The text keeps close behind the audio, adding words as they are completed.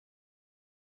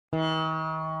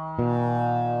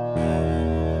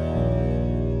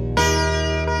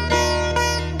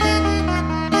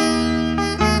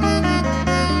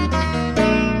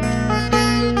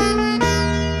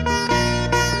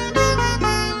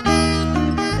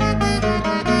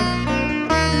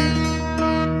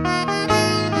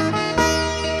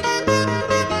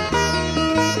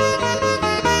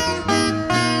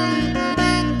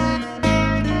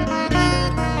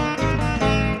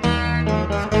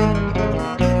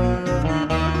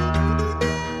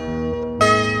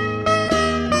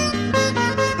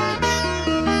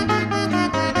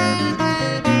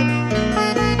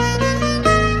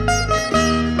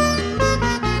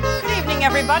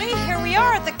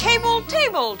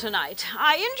Tonight.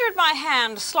 I injured my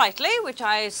hand slightly, which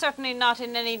I certainly not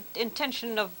in any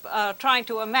intention of trying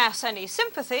to amass any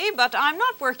sympathy, but I'm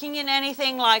not working in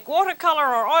anything like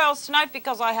watercolor or oils tonight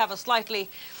because I have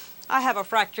a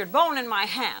fractured bone in my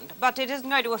hand, but it isn't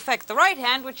going to affect the right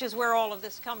hand, which is where all of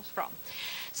this comes from.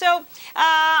 So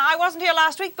I wasn't here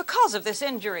last week because of this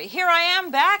injury. Here I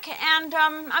am back, and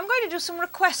I'm going to do some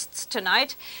requests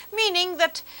tonight, meaning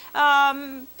that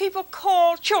people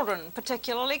call, children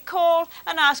particularly, call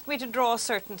and ask me to draw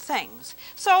certain things.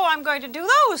 So I'm going to do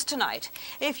those tonight.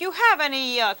 If you have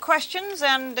any questions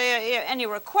and any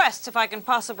requests, if I can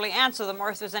possibly answer them, or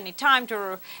if there's any time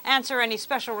to answer any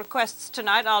special requests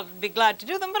tonight, I'll be glad to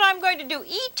do them. But I'm going to do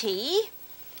E.T.,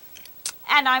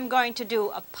 and I'm going to do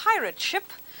a pirate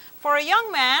ship for a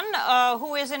young man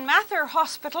who is in Mather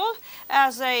Hospital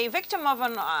as a victim of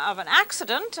an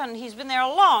accident, and he's been there a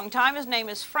long time. His name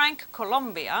is Frank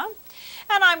Columbia.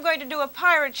 And I'm going to do a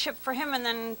pirate ship for him and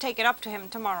then take it up to him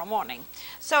tomorrow morning.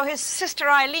 So his sister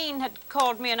Eileen had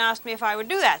called me and asked me if I would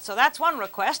do that. So that's one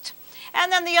request. And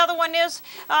then the other one is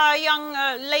a young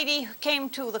lady who came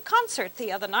to the concert the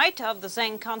other night of the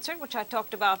Zeng concert, which I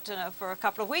talked about for a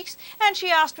couple of weeks, and she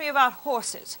asked me about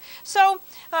horses. So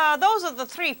those are the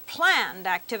three planned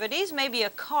activities. Maybe a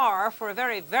car for a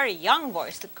very, very young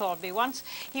voice that called me once.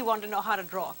 He wanted to know how to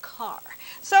draw a car.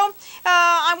 So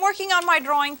I'm working on my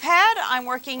drawing pad. I'm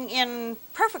working in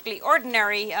perfectly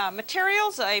ordinary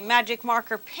materials, a magic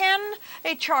marker pen,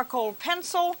 a charcoal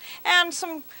pencil, and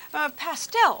some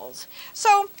pastels.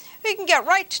 So we can get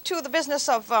right to the business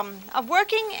of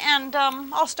working, and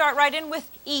I'll start right in with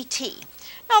E.T.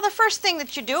 Now the first thing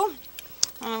that you do,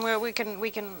 where we can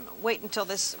wait until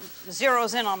this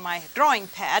zeroes in on my drawing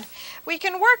pad, we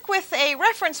can work with a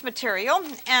reference material,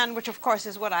 and which of course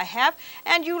is what I have,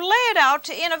 and you lay it out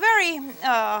in a very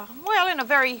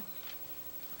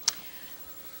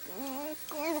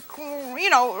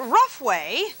rough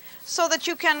way, so that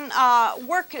you can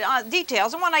work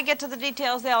details. And when I get to the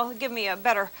details, they'll give me a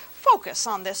better focus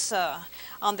on this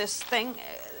thing,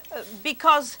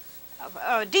 because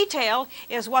detail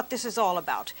is what this is all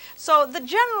about. So the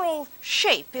general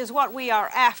shape is what we are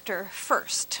after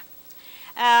first.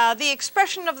 The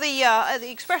expression of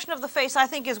the face, I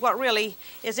think, is what really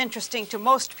is interesting to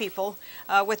most people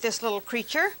with this little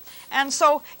creature. And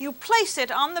so you place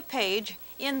it on the page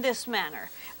in this manner.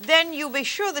 Then you be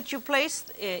sure that you place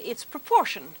its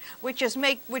proportion, which is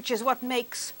what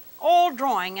makes all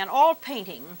drawing and all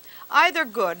painting either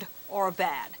good or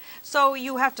bad. So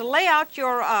you have to lay out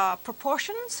your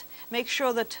proportions, make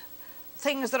sure that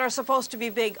things that are supposed to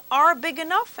be big are big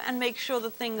enough, and make sure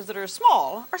that things that are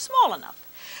small enough.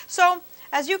 So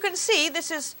as you can see,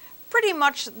 this is pretty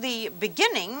much the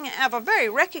beginning of a very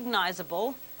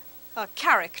recognizable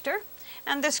character.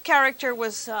 And this character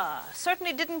was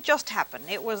certainly didn't just happen.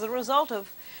 It was the result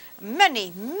of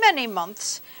many, many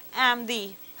months and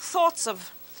the thoughts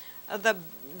of the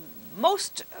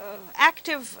most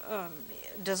active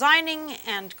designing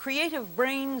and creative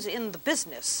brains in the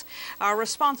business are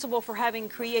responsible for having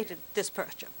created this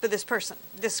creature.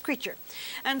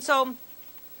 And so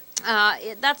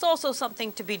that's also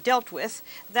something to be dealt with,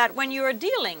 that when you are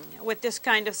dealing with this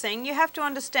kind of thing, you have to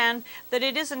understand that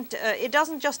it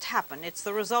doesn't just happen. It's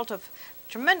the result of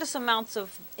tremendous amounts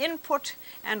of input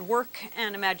and work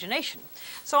and imagination.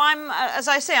 So as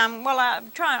I say,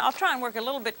 I'll try and work a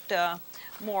little bit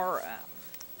more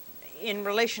in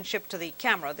relationship to the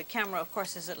camera. The camera, of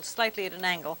course, is slightly at an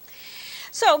angle.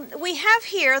 So we have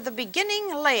here the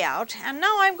beginning layout, and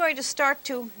now I'm going to start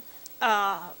to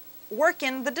work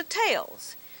in the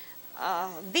details.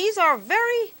 These are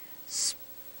very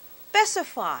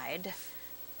specified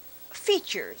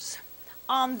features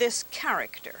on this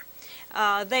character.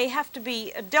 They have to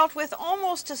be dealt with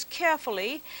almost as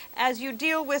carefully as you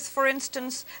deal with, for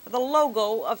instance, the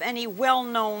logo of any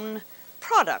well-known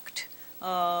product,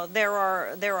 There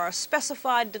are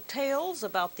specified details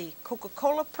about the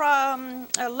Coca-Cola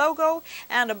logo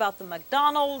and about the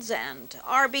McDonald's and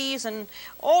Arby's, and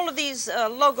all of these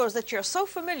logos that you're so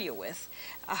familiar with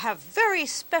have very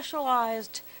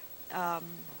specialized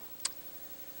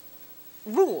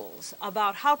rules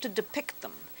about how to depict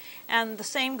them. And the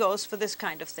same goes for this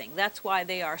kind of thing. That's why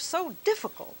they are so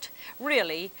difficult,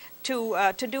 really,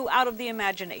 to do out of the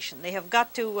imagination. They have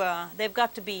got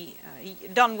to be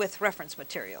done with reference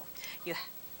material.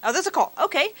 Oh, there's a call.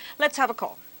 Okay, let's have a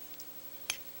call.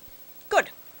 Good.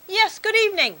 Yes, good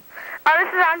evening. This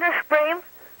is Andras Brame.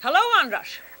 Hello,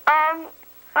 Andras.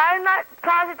 I'm not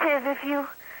positive if you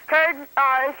heard,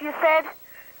 if you said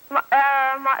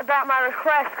about my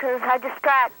request, because I just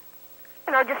got,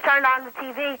 just turned on the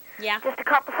TV just a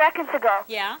couple seconds ago.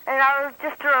 Yeah. And I was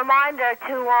just a reminder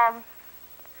to,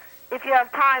 if you have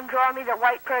time, draw me the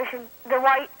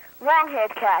white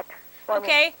long-haired cat.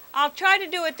 Okay, I'll try to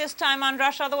do it this time,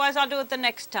 Andras, otherwise I'll do it the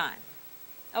next time.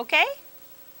 Okay?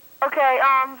 Okay,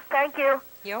 thank you.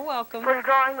 You're welcome. For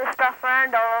drawing the stuff for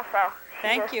Endo also.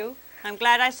 Thank you. I'm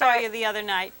glad I saw you the other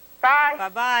night. Bye.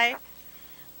 Bye-bye.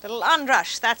 Little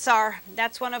Andras, that's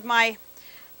one of my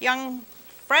young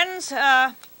friends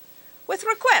with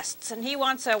requests, and he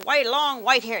wants a long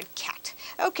white-haired cat.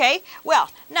 Okay, well,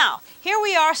 now, here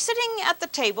we are sitting at the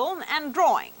table and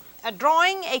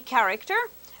drawing a character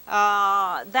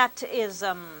that is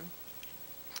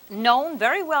known,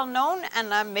 very well known,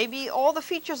 and maybe all the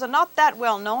features are not that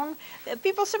well known.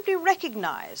 People simply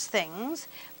recognize things,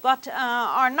 but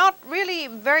are not really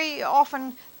very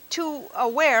often too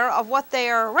aware of what they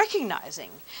are recognizing.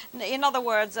 In other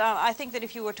words, I think that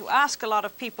if you were to ask a lot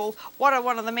of people what are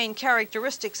one of the main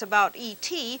characteristics about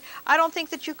E.T., I don't think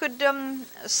that you could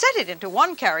set it into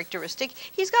one characteristic.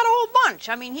 He's got a whole bunch.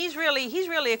 I mean, he's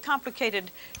really a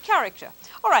complicated character.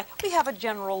 All right, we have a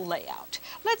general layout.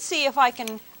 Let's see if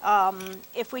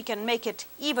if we can make it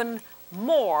even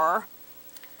more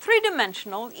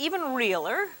three-dimensional, even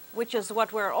realer, which is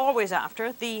what we're always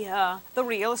after, the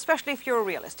real, especially if you're a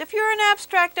realist. If you're an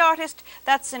abstract artist,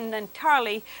 that's an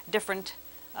entirely different,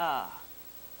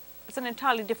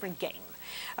 game.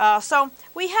 So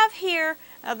we have here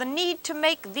the need to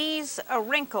make these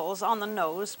wrinkles on the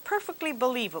nose perfectly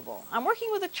believable. I'm working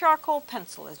with a charcoal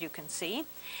pencil, as you can see,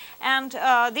 and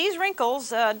these wrinkles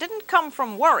didn't come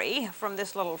from worry from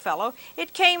this little fellow.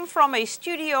 It came from a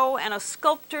studio and a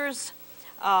sculptor's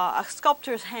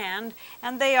hand,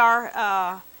 and they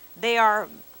are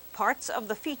parts of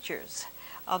the features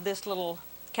of this little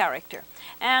character.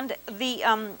 And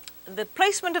the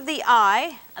placement of the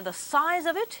eye and the size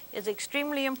of it is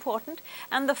extremely important,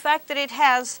 and the fact that it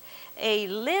has a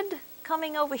lid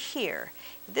coming over here.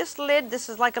 This lid, this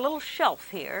is like a little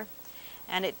shelf here,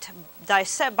 and it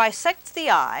bisects the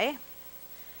eye,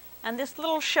 and this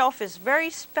little shelf is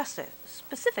very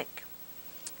specific.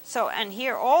 So, and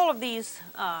here, all of these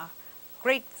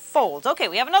great folds. Okay,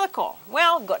 we have another call.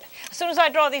 Well, good. As soon as I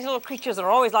draw these little creatures, there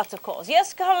are always lots of calls.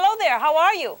 Yes, hello there. How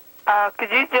are you?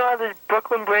 Could you draw the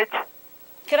Brooklyn Bridge?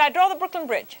 Could I draw the Brooklyn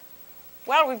Bridge?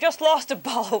 Well, we've just lost a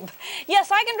bulb.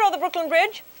 Yes, I can draw the Brooklyn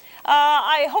Bridge.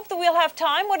 I hope that we'll have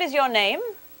time. What is your name?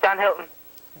 Don Hilton.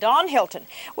 Don Hilton.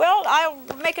 Well, I'll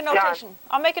make a notation. John.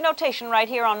 I'll make a notation right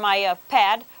here on my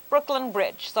pad. Brooklyn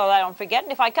Bridge, so that I don't forget.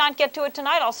 And if I can't get to it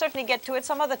tonight, I'll certainly get to it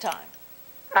some other time.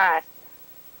 All right.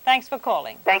 Thanks for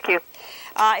calling. Thank you.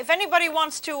 If anybody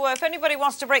wants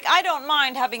to break, I don't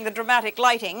mind having the dramatic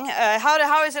lighting.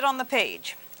 How is it on the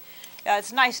page?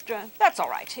 It's nice. That's all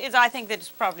right. I think that it's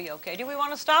probably okay. Do we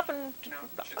want to stop and? No.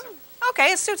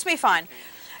 Okay, it suits me fine.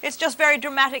 It's just very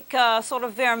dramatic, sort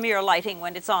of Vermeer lighting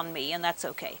when it's on me, and that's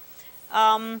okay.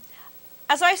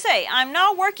 As I say, I'm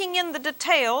now working in the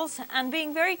details and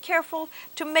being very careful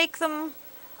to make them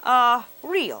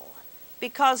real,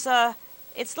 because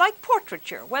it's like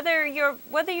portraiture. Whether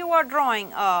you are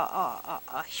drawing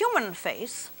a human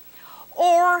face,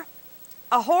 or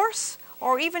a horse,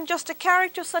 or even just a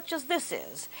character such as this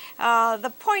is,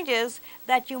 the point is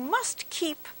that you must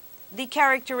keep the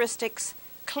characteristics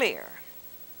clear.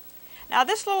 Now,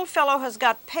 this little fellow has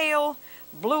got pale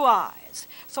blue eyes,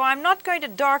 so I'm not going to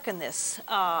darken this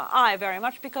eye very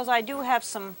much, because I do have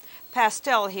some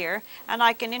pastel here, and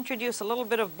I can introduce a little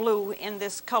bit of blue in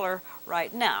this color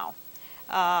right now.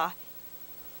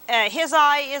 His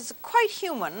eye is quite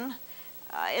human.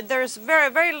 There's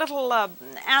very little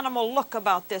animal look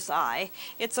about this eye.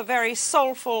 It's a very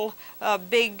soulful,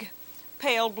 big,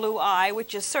 pale blue eye,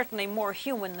 which is certainly more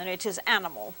human than it is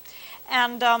animal.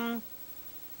 And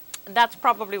that's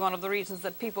probably one of the reasons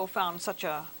that people found such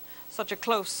a such a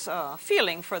close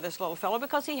feeling for this little fellow,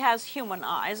 because he has human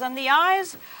eyes, and the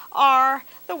eyes are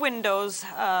the windows.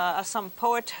 Some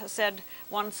poet said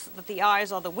once that the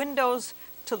eyes are the windows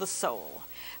to the soul.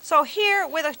 So here,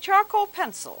 with a charcoal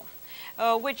pencil,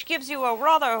 which gives you a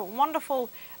rather wonderful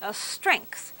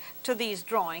strength to these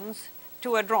drawings,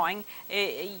 to a drawing,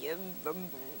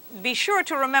 be sure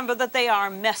to remember that they are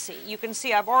messy. You can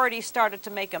see I've already started to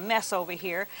make a mess over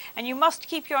here, and you must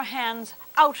keep your hands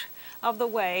out of the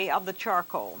way of the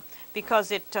charcoal,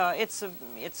 because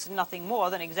it's nothing more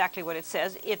than exactly what it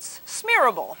says. It's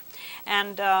smearable,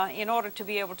 and in order to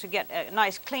be able to get a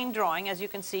nice clean drawing, as you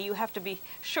can see, you have to be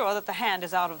sure that the hand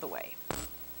is out of the way.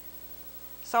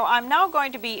 So I'm now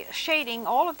going to be shading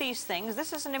all of these things.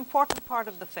 This is an important part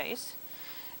of the face.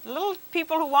 Little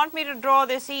people who want me to draw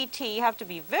this E.T. have to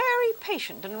be very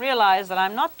patient and realize that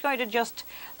I'm not going to just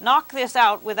knock this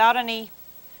out without any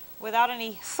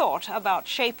thought about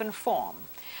shape and form.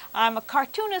 I'm a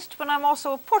cartoonist, but I'm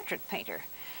also a portrait painter.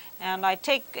 And I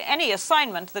take any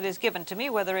assignment that is given to me,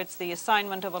 whether it's the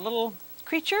assignment of a little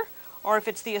creature or if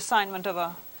it's the assignment of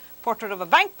a portrait of a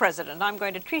bank president, I'm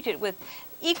going to treat it with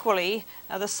equally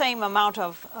the same amount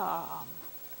of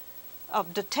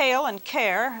detail and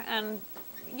care and,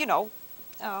 you know,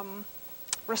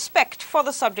 respect for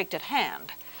the subject at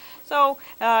hand. So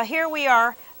here we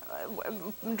are.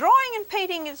 Drawing and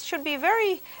painting, it should be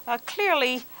very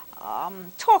clearly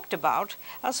talked about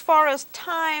as far as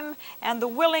time and the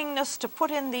willingness to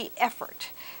put in the effort.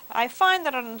 I find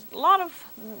that a lot of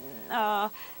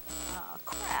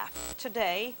craft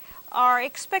today are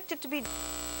expected to be done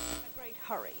in a great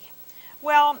hurry.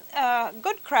 Well,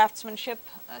 good craftsmanship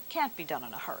can't be done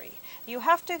in a hurry. You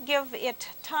have to give it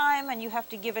time and you have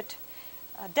to give it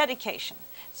dedication.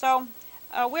 So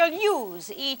we'll use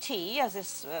E.T.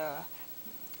 as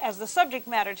the subject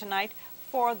matter tonight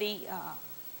for the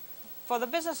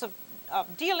business of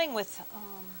dealing with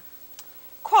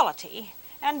quality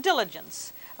and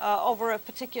diligence on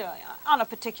a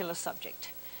particular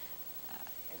subject.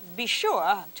 Be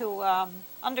sure to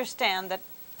understand that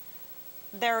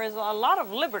there is a lot of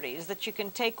liberties that you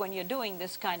can take when you're doing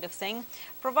this kind of thing,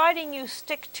 providing you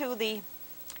stick to the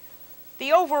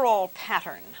overall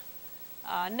pattern,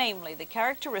 namely the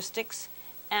characteristics,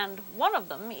 and one of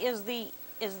them is the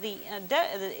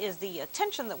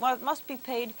attention that must be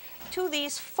paid to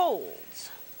these folds,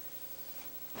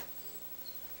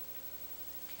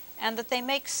 and that they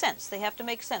make sense. They have to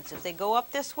make sense. If they go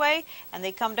up this way and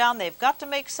they come down, they've got to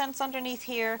make sense underneath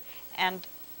here, and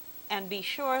be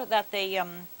sure that they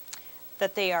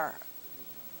are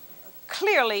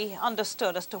clearly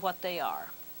understood as to what they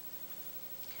are.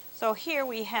 So here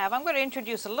we have, I'm going to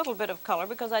introduce a little bit of color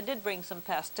because I did bring some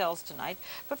pastels tonight,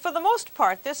 but for the most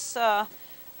part this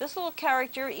little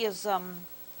character is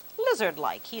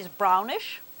lizard-like. He's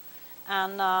brownish,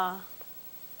 and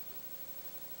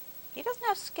he doesn't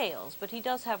have scales, but he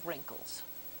does have wrinkles.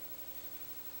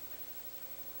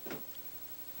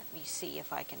 Let me see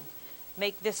if I can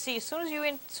make this, see, as soon as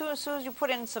you put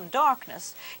in some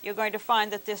darkness, you're going to find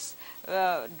that this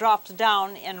drops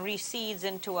down and recedes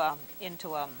it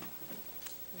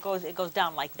goes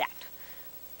down like that.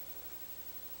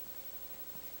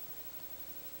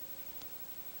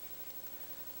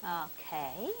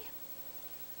 Okay.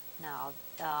 Now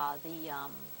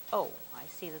oh, I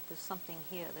see that there's something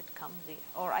here that comes.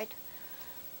 All right.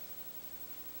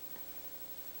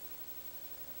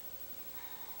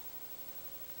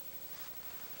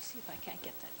 See if I can't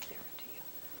get that clearer to you.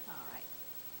 All right.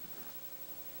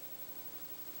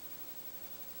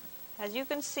 As you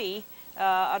can see,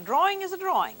 a drawing is a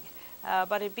drawing,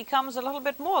 but it becomes a little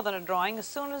bit more than a drawing as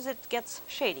soon as it gets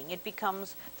shading. It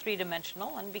becomes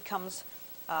three-dimensional and becomes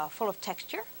full of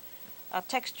texture.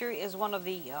 Texture is one of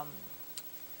the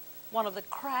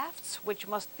crafts which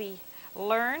must be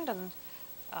learned and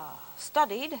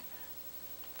studied,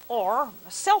 or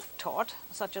self-taught,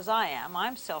 such as I am.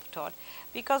 I'm self-taught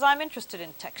because I'm interested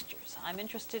in textures. I'm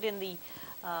interested in the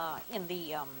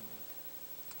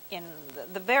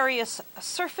various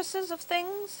surfaces of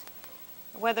things,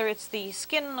 whether it's the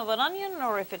skin of an onion,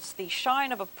 or if it's the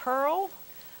shine of a pearl,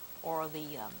 or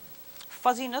the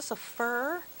fuzziness of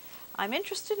fur. I'm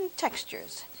interested in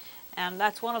textures, and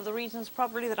that's one of the reasons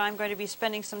probably that I'm going to be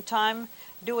spending some time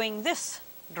doing this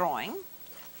drawing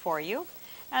for you.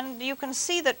 And you can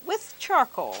see that with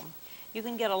charcoal, you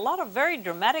can get a lot of very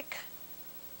dramatic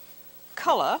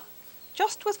color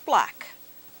just with black.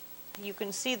 You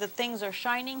can see that things are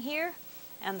shining here,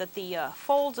 and that the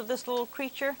folds of this little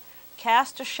creature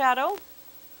cast a shadow.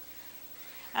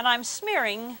 And I'm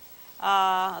smearing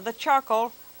the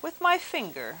charcoal with my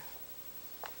finger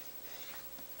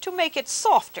to make it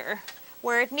softer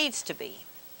where it needs to be.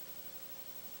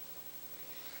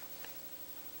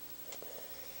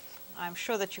 I'm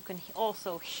sure that you can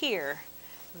also hear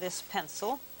this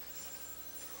pencil.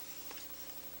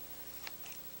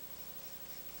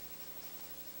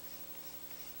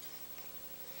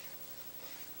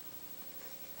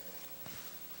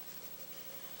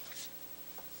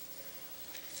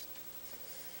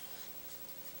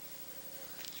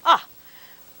 Ah,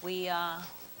 we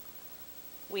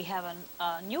have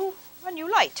a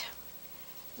new light.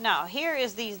 Now here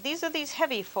is these are these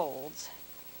heavy folds.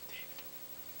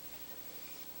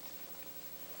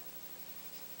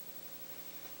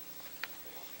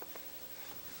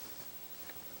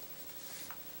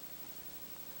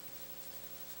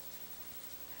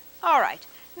 All right,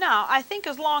 now I think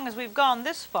as long as we've gone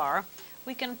this far,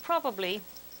 we can probably,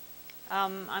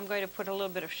 I'm going to put a little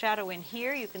bit of shadow in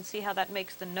here. You can see how that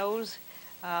makes the nose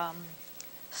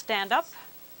stand up.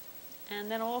 And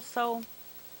then also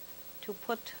to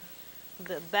put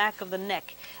the back of the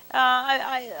neck.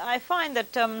 I find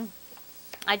that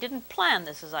I didn't plan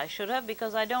this as I should have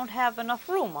because I don't have enough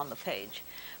room on the page.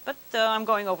 But I'm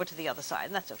going over to the other side,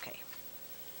 and that's okay.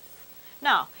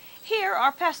 Now, here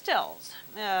are pastels.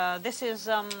 This is,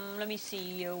 let me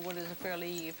see, what is a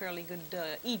fairly good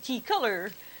ET color.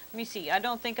 Let me see, I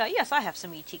don't think yes, I have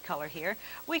some ET color here.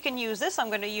 We can use this. I'm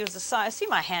going to use the size. See,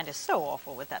 my hand is so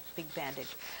awful with that big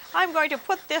bandage. I'm going to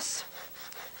put this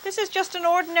is just an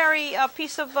ordinary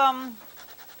piece of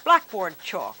blackboard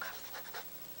chalk.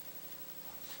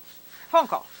 Phone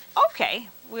call. Okay,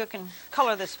 we can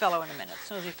color this fellow in a minute, as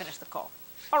soon as we finish the call.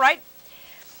 All right.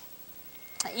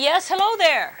 Yes, hello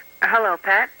there. Hello,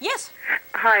 Pat. Yes.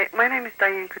 Hi, my name is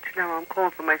Diane Cuccinello. I'm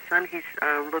calling for my son. He's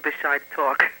a little bit shy to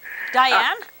talk.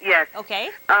 Diane? Yes.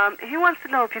 Okay. He wants to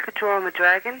know if you could draw him a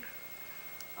dragon.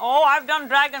 Oh, I've done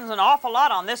dragons an awful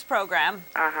lot on this program.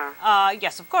 Uh-huh.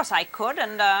 Yes, of course I could,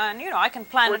 and you know, I can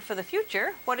plan it for the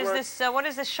future. What is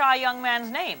this shy young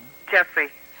man's name? Jeffrey.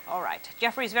 All right.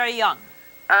 Jeffrey's very young.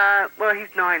 Well,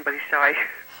 he's 9, but he's shy.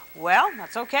 Well,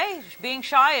 that's okay. Being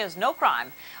shy is no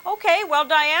crime. Okay, well,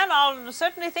 Diane, I'll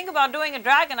certainly think about doing a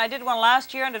dragon. I did one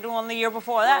last year and I did one the year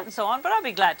before that and so on, but I'll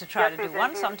be glad to try to do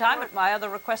one sometime at my other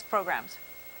request programs.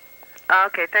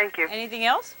 Okay, thank you. Anything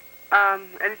else?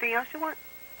 Anything else you want?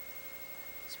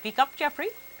 Speak up, Jeffrey.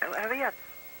 Hurry up.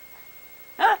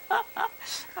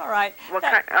 All right. He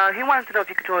wanted to know if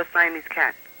you could draw a Siamese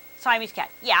cat. Siamese cat.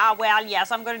 Yeah, well,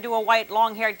 yes, I'm going to do a white,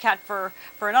 long-haired cat for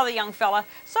another young fella.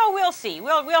 So we'll see.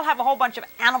 We'll have a whole bunch of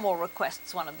animal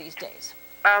requests one of these days.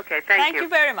 Okay, thank you. Thank you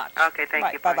very much. Okay,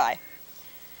 thank you. Bye-bye.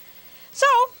 So,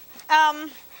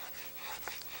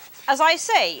 as I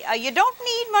say, you don't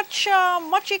need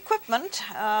much equipment.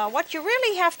 What you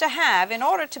really have to have in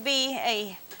order to be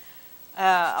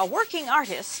a working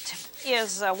artist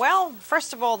is, well,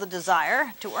 first of all, the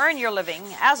desire to earn your living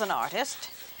as an artist.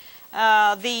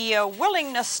 The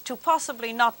willingness to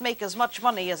possibly not make as much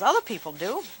money as other people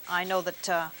do. I know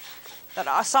that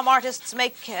some artists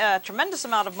make a tremendous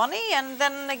amount of money, and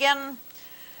then again,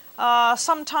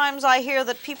 sometimes I hear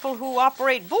that people who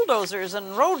operate bulldozers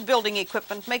and road building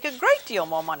equipment make a great deal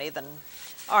more money than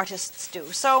artists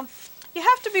do. So you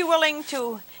have to be willing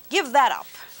to give that up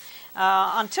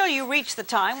until you reach the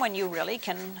time when you really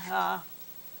can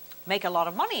make a lot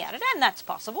of money at it, and that's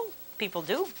possible. People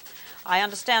do. I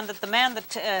understand that the man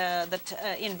that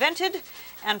invented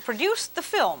and produced the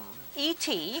film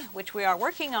E.T., which we are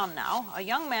working on now, a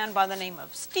young man by the name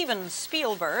of Steven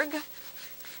Spielberg,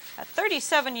 at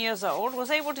 37 years old,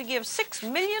 was able to give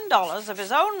 $6 million of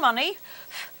his own money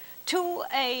to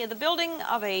the building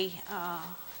of a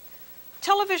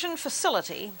television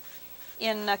facility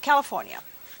in California.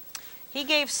 He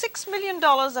gave $6 million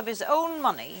of his own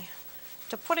money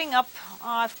to putting up,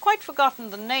 I've quite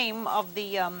forgotten the name of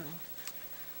the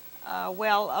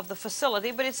of the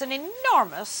facility, but it's an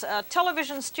enormous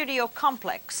television studio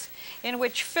complex in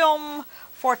which film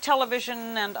for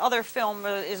television and other film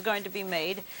is going to be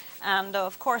made. And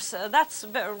of course, that's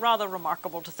rather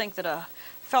remarkable to think that a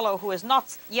fellow who is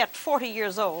not yet 40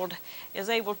 years old is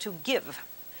able to give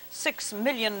 $6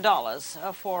 million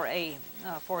for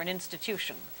an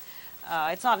institution.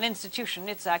 It's not an institution,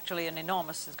 it's actually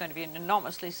it's going to be an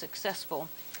enormously successful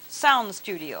sound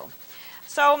studio.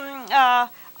 So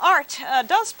art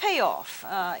does pay off.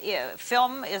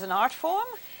 Film is an art form,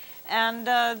 and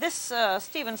this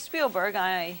Steven Spielberg,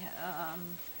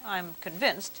 I'm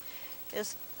convinced,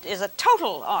 is a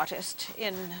total artist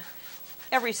in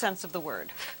every sense of the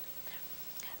word.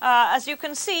 As you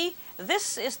can see,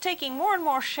 this is taking more and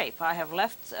more shape. I have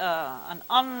left an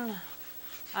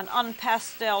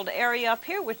unpasteled area up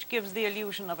here, which gives the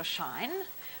illusion of a shine,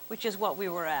 which is what we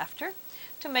were after.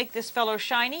 to make this fellow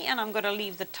shiny, and I'm going to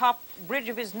leave the top bridge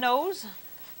of his nose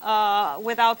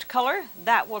without color.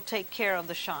 That will take care of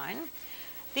the shine.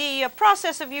 The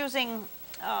process of using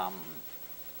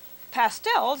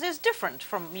pastels is different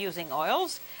from using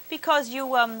oils because you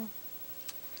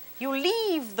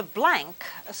leave the blank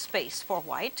space for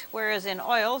white, whereas in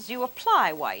oils you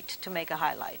apply white to make a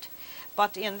highlight.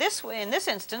 But in this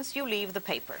instance, you leave the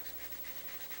paper.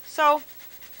 So,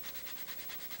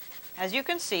 as you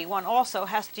can see, one also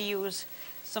has to use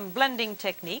some blending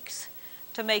techniques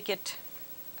to make it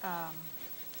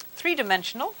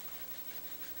three-dimensional.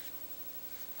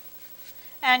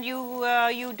 And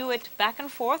you do it back and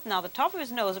forth. Now the top of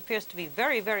his nose appears to be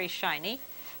very, very shiny,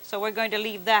 so we're going to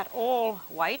leave that all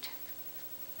white.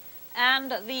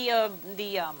 And the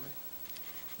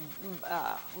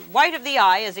white of the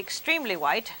eye is extremely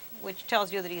white, which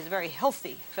tells you that he's a very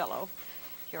healthy fellow.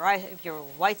 If your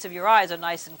whites of your eyes are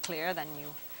nice and clear, then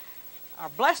you are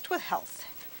blessed with health.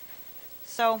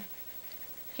 So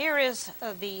here is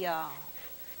the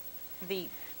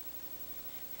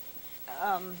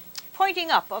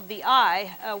pointing up of the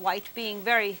eye, white being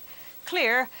very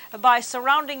clear by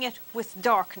surrounding it with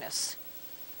darkness.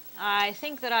 I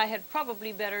think that I had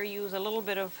probably better use a little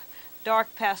bit of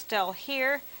dark pastel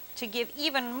here to give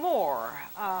even more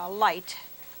light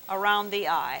around the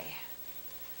eye.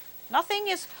 Nothing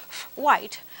is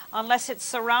white unless it's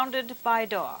surrounded by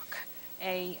dark.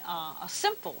 A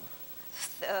simple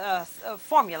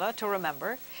formula to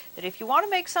remember that if you want to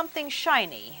make something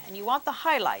shiny and you want the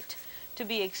highlight to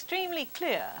be extremely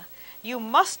clear, you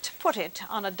must put it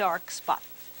on a dark spot.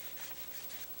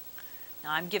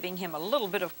 Now I'm giving him a little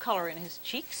bit of color in his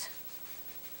cheeks.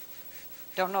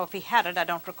 Don't know if he had it. I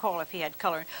don't recall if he had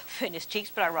color in his cheeks,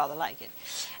 but I rather like it.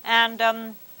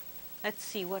 And let's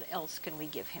see, what else can we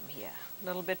give him here? A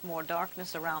little bit more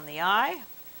darkness around the eye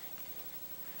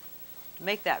to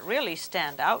make that really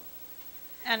stand out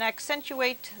and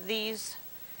accentuate these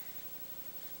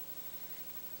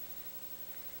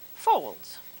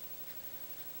folds.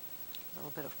 A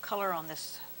little bit of color on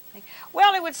this thing.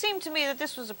 Well, it would seem to me that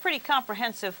this was a pretty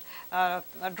comprehensive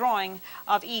drawing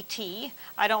of E.T.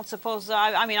 I don't suppose,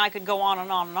 I mean, I could go on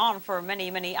and on and on for many,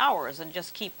 many hours and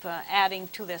just keep adding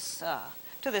to this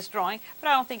drawing, but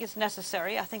I don't think it's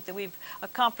necessary. I think that we've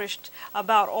accomplished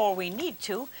about all we need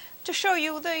to show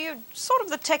you the sort of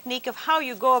the technique of how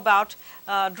you go about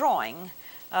drawing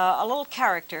a little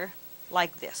character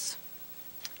like this.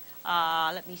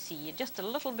 Let me see, just a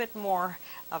little bit more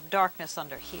of darkness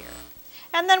under here.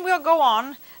 And then we'll go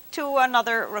on to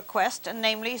another request, and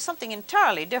namely something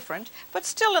entirely different, but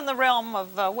still in the realm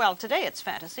of, well, today it's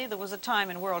fantasy. There was a time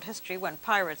in world history when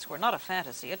pirates were not a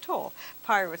fantasy at all.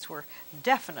 Pirates were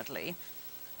definitely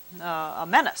a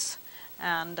menace,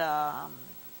 and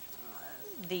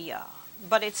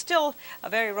but it's still a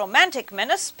very romantic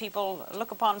menace. People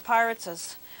look upon pirates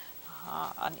as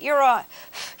an era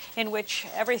in which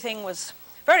everything was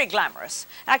very glamorous.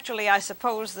 Actually, I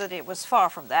suppose that it was far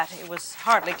from that. It was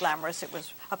hardly glamorous. It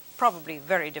was probably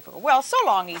very difficult. Well, so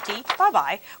long, E.T.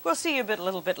 Bye-bye. We'll see you a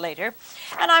little bit later.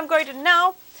 And I'm going to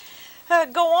now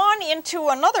go on into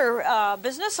another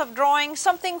business of drawing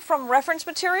something from reference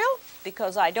material,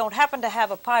 because I don't happen to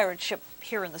have a pirate ship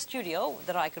here in the studio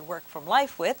that I could work from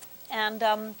life with.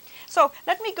 And so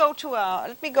let me go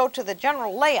to the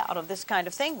general layout of this kind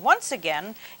of thing, once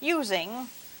again using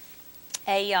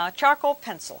a charcoal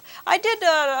pencil. I did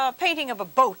a painting of a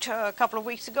boat a couple of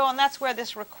weeks ago, and that's where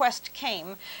this request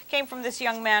came from this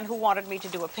young man who wanted me to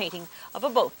do a painting of a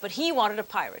boat, but he wanted a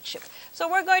pirate ship. So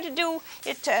we're going to do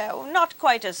it not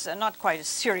quite as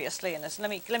seriously in this.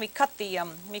 Let me cut the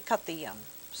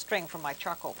string from my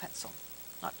charcoal pencil.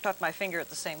 Not cut my finger at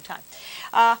the same time.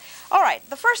 All right,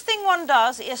 the first thing one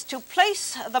does is to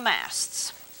place the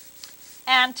masts.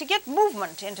 And to get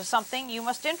movement into something, you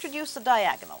must introduce the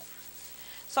diagonal.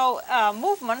 So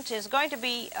movement is going to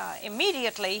be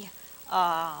immediately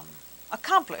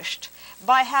accomplished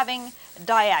by having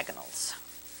diagonals.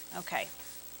 Okay.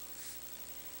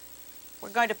 We're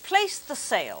going to place the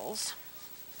sails,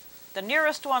 the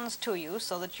nearest ones to you,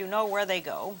 so that you know where they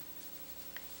go.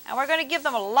 And we're going to give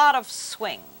them a lot of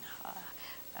swing,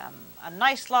 a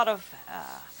nice lot of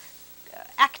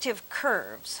active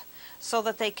curves, so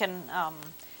that they can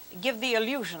give the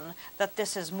illusion that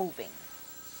this is moving.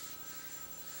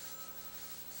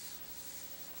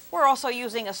 I'm also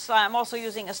using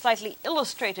a slightly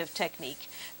illustrative technique,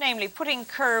 namely putting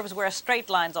curves where straight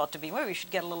lines ought to be. Maybe we should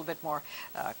get a little bit more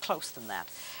close than that.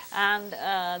 And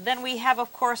then we have,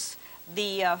 of course,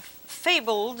 the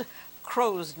fabled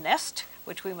crow's nest,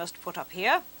 which we must put up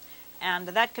here. And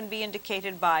that can be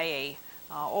indicated by a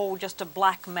just a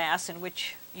black mass in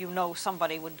which you know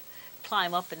somebody would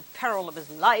climb up in peril of his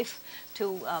life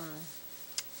to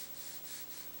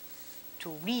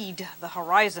read the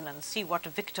horizon and see what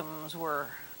victims were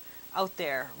out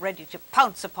there ready to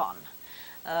pounce upon.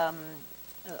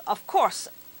 Of course,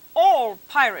 all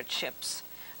pirate ships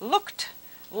looked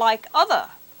like other...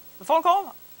 Phone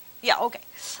call? Yeah, okay.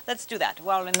 Let's do that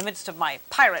while in the midst of my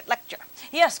pirate lecture.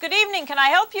 Yes, good evening. Can I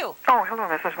help you? Oh, hello,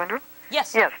 Mrs. Windrow.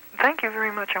 Yes. Yes, thank you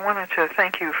very much. I wanted to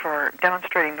thank you for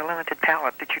demonstrating the limited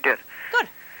palette that you did. Good.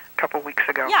 A couple weeks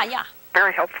ago. Yeah, yeah.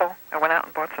 Very helpful. I went out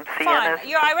and bought some Fine.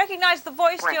 siennas. I recognize the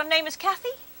voice. Right. Your name is Kathy?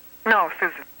 No,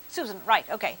 Susan. Susan, right,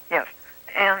 okay. Yes.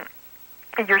 And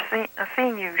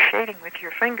seeing you shading with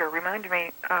your finger reminded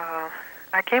me,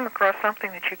 I came across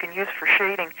something that you can use for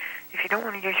shading. If you don't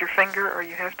want to use your finger, or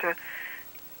you have to,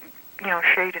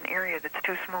 shade an area that's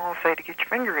too small, say, to get your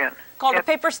finger in. Called a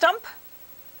paper stump?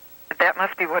 That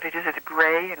must be what it is. It's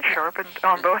gray and sharpened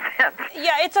on both ends.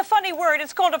 Yeah, it's a funny word.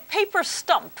 It's called a paper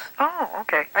stump. Oh,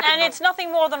 okay. And it's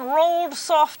nothing more than rolled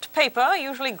soft paper,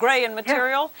 usually gray in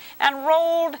material, and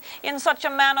rolled in such a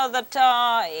manner that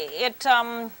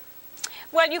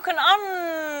well, you can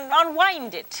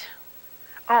unwind it.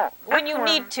 Oh, when you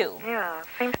need to. Yeah,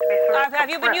 seems to be sort of Have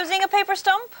you been using a paper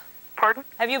stump? Pardon?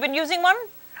 Have you been using one?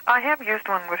 I have used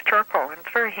one with charcoal, and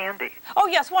it's very handy. Oh,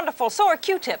 yes, wonderful. So are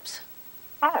Q-tips.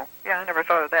 Oh, yeah, I never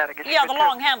thought of that. I guess yeah, the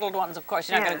long-handled ones, of course.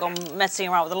 You're not going to go messing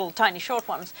around with the little tiny short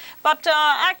ones. But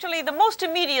actually, the most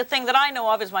immediate thing that I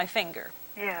know of is my finger.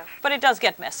 Yes. But it does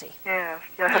get messy. Yes,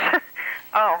 yes. Yeah.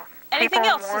 Oh, anything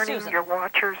else, warning Susan? Your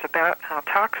watchers about how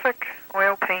toxic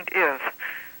oil paint is.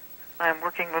 I'm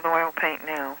working with oil paint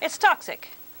now. It's toxic.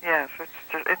 Yes,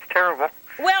 it's terrible.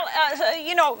 Well,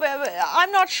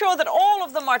 I'm not sure that all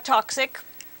of them are toxic,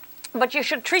 but you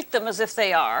should treat them as if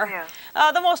they are.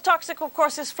 Yeah. The most toxic, of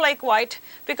course, is flake white,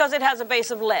 because it has a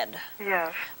base of lead.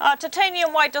 Yes.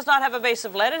 Titanium white does not have a base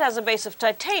of lead. It has a base of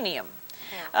titanium.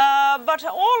 Yeah. But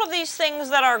all of these things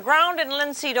that are ground in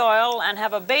linseed oil and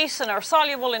have a base and are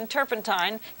soluble in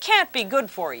turpentine can't be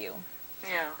good for you.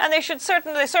 Yeah. And they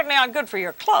certainly aren't good for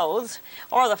your clothes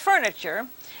or the furniture.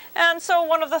 And so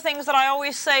one of the things that I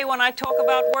always say when I talk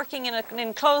about working in an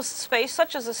enclosed space,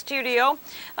 such as a studio,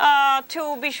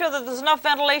 to be sure that there's enough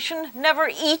ventilation, never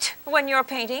eat when you're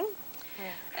painting.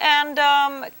 Yeah.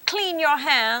 And clean your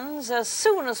hands as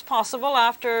soon as possible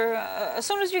as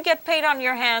soon as you get paint on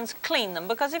your hands, clean them.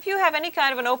 Because if you have any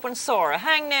kind of an open sore, a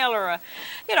hangnail or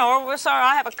sorry,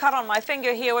 I have a cut on my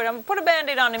finger here, put a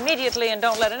Band-Aid on immediately and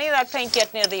don't let any of that paint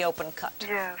get near the open cut.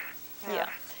 Yes. Yeah.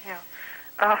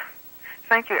 Yeah.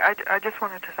 Thank you. I just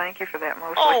wanted to thank you for that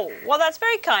mostly. Oh, well, that's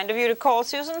very kind of you to call,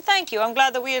 Susan. Thank you. I'm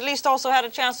glad that we at least also had a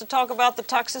chance to talk about the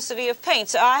toxicity of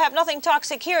paints. I have nothing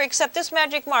toxic here except this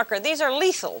magic marker. These are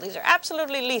lethal. These are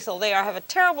absolutely lethal. They have a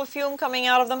terrible fume coming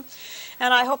out of them,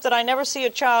 and I hope that I never see a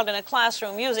child in a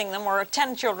classroom using them or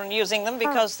 10 children using them,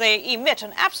 because they emit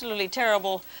an absolutely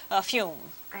terrible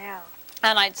fume. Yeah.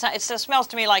 And it smells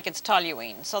to me like it's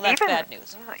toluene, so that's bad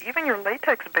news. Yeah, even your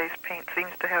latex-based paint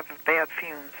seems to have bad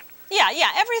fumes. Yeah,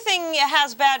 everything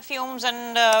has bad fumes,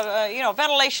 and,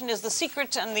 ventilation is the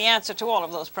secret and the answer to all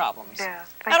of those problems. Yeah.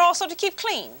 And also to keep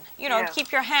clean, to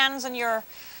keep your hands and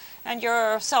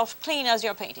yourself clean as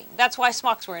you're painting. That's why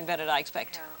smocks were invented, I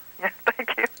expect. Yeah,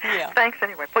 thank you. Yeah. Thanks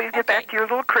anyway. Please get back to your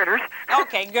little critters.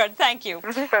 Okay, good, thank you.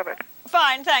 Bye-bye.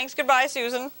 Fine, thanks. Goodbye,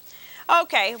 Susan.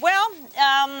 Okay, well,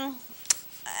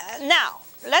 now,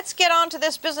 let's get on to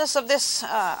this business of this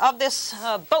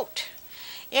boat,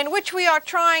 in which we are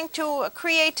trying to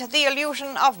create the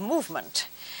illusion of movement.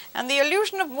 And the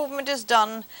illusion of movement is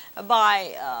done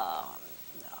by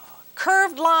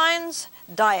curved lines,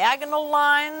 diagonal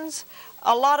lines,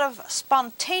 a lot of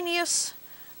spontaneous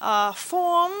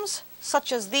forms,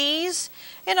 such as these.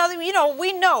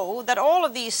 We know that all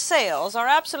of these sails are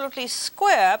absolutely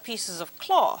square pieces of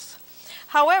cloth.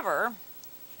 However,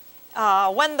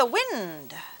 when the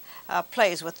wind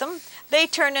plays with them, they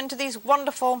turn into these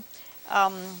wonderful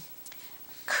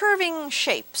curving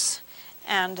shapes,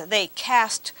 and they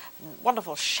cast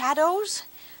wonderful shadows,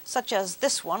 such as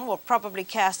this one will probably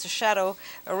cast a shadow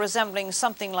resembling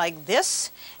something like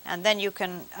this, and then you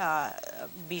can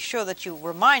be sure that you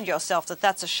remind yourself that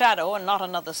that's a shadow and not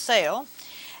another sail.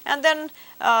 And then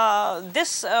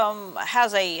this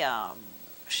has a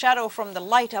shadow from the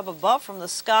light up above, from the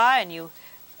sky, and you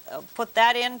put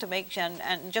that in to make,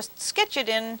 and just sketch it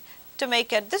in to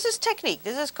make it. This is technique.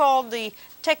 This is called the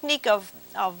technique of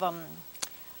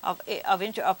of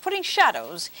putting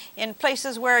shadows in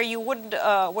places where you wouldn't,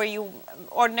 where you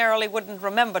ordinarily wouldn't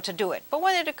remember to do it. But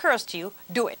when it occurs to you,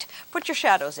 do it. Put your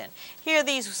shadows in. Here,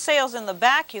 these sails in the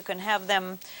back, you can have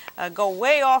them go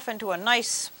way off into a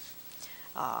nice,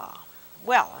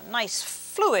 well, a nice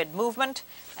fluid movement,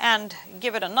 and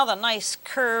give it another nice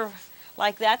curve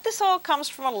like that. This all comes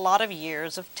from a lot of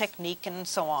years of technique and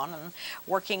so on, and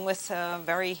working with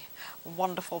very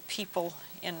wonderful people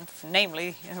in,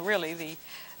 namely, really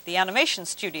the animation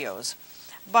studios.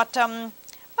 But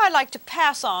I like to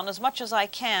pass on as much as I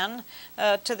can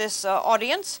to this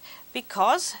audience,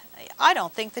 because I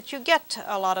don't think that you get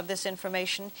a lot of this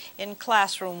information in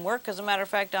classroom work. As a matter of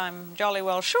fact, I'm jolly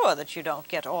well sure that you don't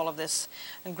get all of this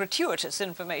gratuitous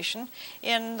information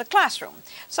in the classroom.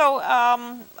 So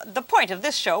the point of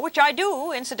this show, which I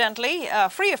do, incidentally,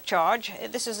 free of charge,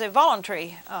 this is a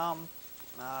voluntary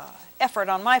effort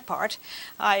on my part.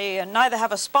 I neither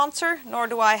have a sponsor nor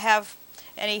do I have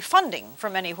any funding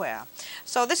from anywhere.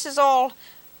 So this is all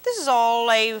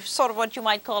a sort of what you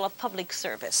might call a public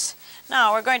service.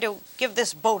 Now we're going to give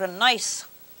this boat a nice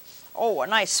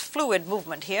fluid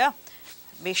movement here.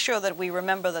 Be sure that we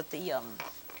remember that the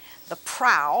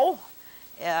prow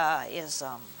is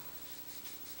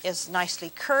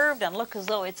nicely curved and look as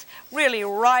though it's really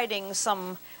riding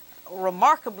some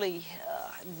remarkably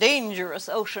dangerous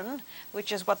ocean,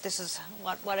 which is what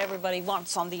what everybody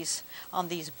wants on these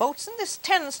boats. And this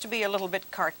tends to be a little bit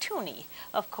cartoony,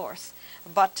 of course,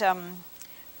 but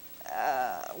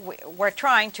we're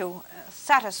trying to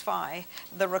satisfy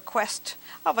the request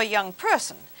of a young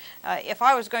person. If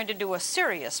I was going to do a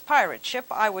serious pirate ship,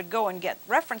 I would go and get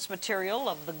reference material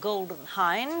of the Golden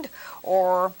Hind,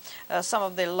 or some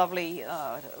of the lovely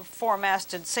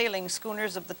four-masted sailing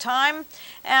schooners of the time,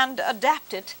 and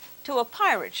adapt it to a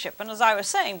pirate ship. And as I was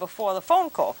saying before the phone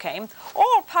call came,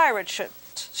 all pirate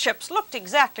ships looked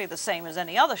exactly the same as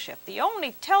any other ship. The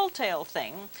only telltale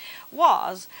thing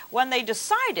was when they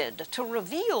decided to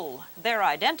reveal their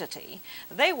identity,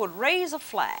 they would raise a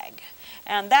flag.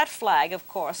 And that flag, of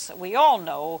course, we all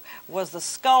know, was the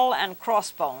skull and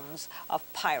crossbones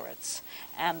of pirates.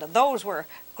 And those were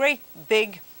great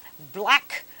big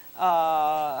black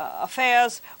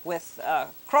affairs with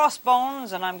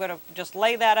crossbones, and I'm going to just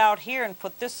lay that out here and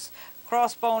put this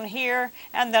crossbone here,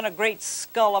 and then a great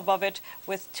skull above it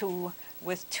with two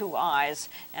eyes.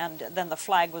 And then the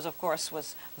flag was, of course,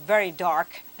 was very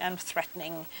dark and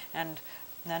threatening and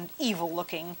evil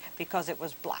looking because it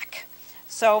was black.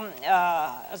 So,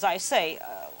 as I say,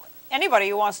 anybody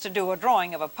who wants to do a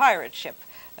drawing of a pirate ship,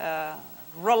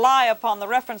 rely upon the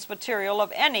reference material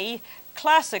of any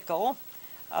classical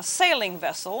sailing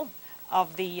vessel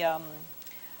of the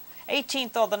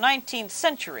 18th or the 19th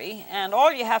century, and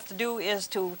all you have to do is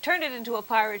to turn it into a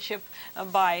pirate ship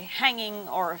by hanging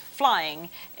or flying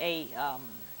a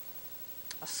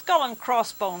skull and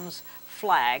crossbones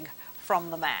flag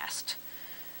from the mast.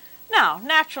 Now,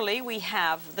 naturally, we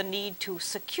have the need to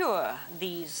secure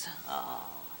these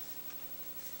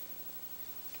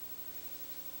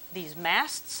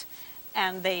masts,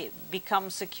 and they become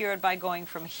secured by going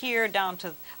from here down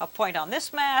to a point on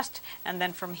this mast, and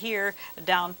then from here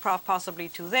down possibly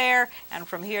to there, and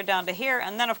from here down to here.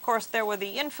 And then, of course, there were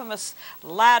the infamous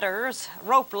ladders,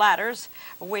 rope ladders,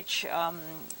 which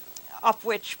up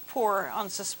which poor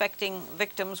unsuspecting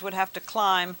victims would have to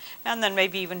climb, and then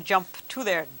maybe even jump to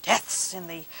their deaths in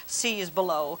the seas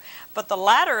below. But the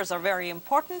ladders are very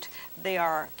important. They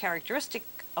are characteristic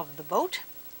of the boat.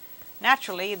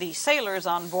 Naturally, the sailors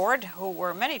on board, who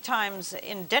were many times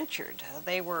indentured,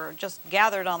 they were just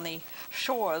gathered on the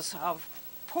shores of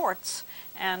ports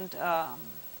and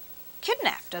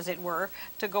kidnapped, as it were,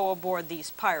 to go aboard these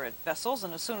pirate vessels.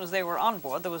 And as soon as they were on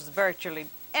board, there was virtually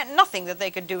nothing that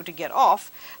they could do to get off.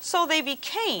 So they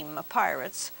became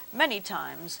pirates many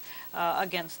times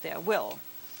against their will.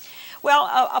 Well,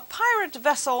 a pirate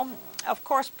vessel, of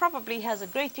course, probably has a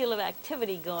great deal of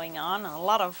activity going on, and a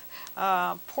lot of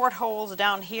portholes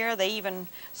down here. They even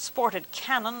sported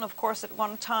cannon, of course, at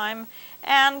one time.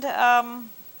 And a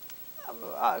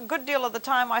good deal of the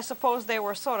time, I suppose, they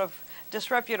were sort of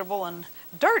disreputable and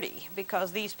dirty,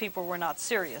 because these people were not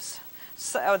serious.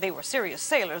 They were serious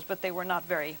sailors, but they were not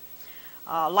very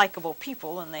likable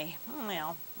people, and they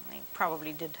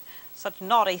probably did such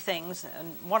naughty things,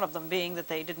 and one of them being that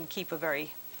they didn't keep a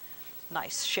very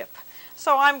nice ship.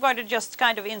 So I'm going to just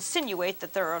kind of insinuate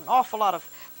that there are an awful lot of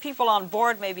people on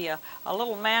board, maybe a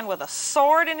little man with a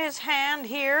sword in his hand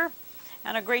here,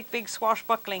 and a great big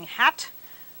swashbuckling hat,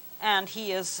 and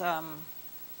he's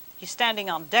standing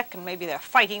on deck, and maybe they're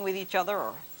fighting with each other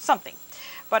or something.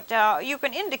 But you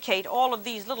can indicate all of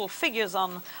these little figures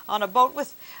on a boat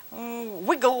with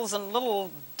wiggles and little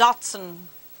dots and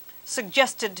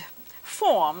suggested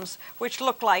forms which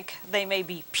look like they may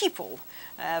be people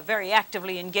very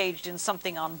actively engaged in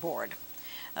something on board.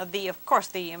 Of course,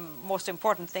 the most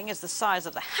important thing is the size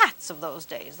of the hats of those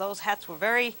days. Those hats were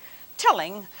very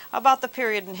telling about the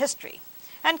period in history.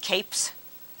 And capes,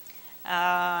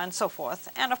 and so forth.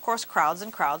 And of course, crowds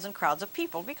and crowds and crowds of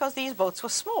people, because these boats were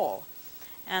small.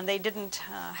 And they didn't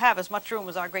have as much room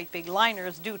as our great big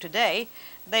liners do today.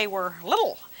 They were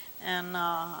little, and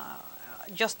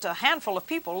just a handful of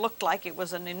people looked like it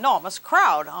was an enormous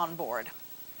crowd on board.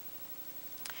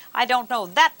 I don't know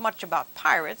that much about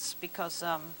pirates because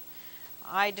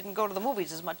I didn't go to the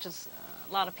movies as much as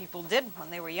a lot of people did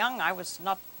when they were young. I was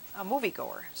not a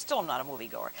moviegoer. Still not a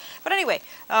moviegoer. But anyway,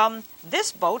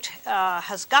 this boat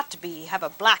has got to have a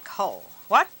black hull.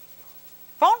 What?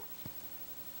 Phone?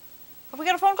 Have we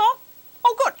got a phone call?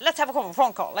 Oh, good. Let's have a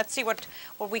phone call. Let's see what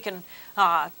we can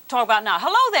talk about now.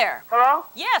 Hello there. Hello?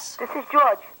 Yes. This is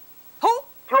George. Who?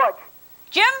 George.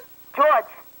 Jim?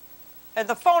 George.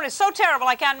 The phone is so terrible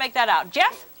I can't make that out.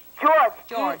 Jeff? George.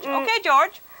 George. Okay,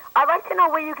 George. I'd like to know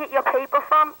where you get your paper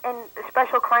from and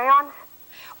special crayons.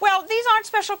 Well, these aren't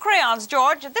special crayons,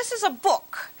 George. This is a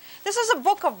book. This is a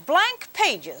book of blank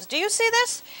pages. Do you see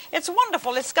this? It's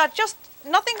wonderful. It's got just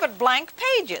nothing but blank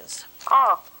pages.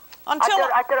 Oh. I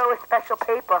thought it was special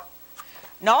paper.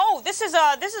 No, this is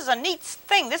a neat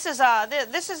thing. This is a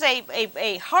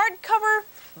hardcover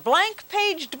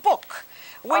blank-paged book,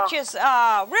 which is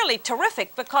really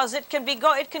terrific because it can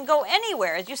go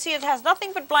anywhere. As you see, it has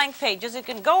nothing but blank pages. It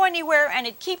can go anywhere, and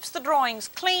it keeps the drawings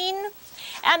clean.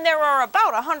 And there are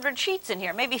about 100 sheets in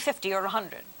here, maybe 50 or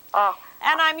 100. Oh.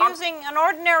 And I'm using an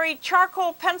ordinary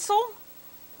charcoal pencil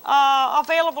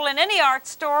available in any art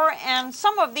store, and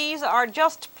some of these are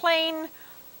just plain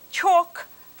chalk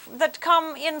that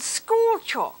come in school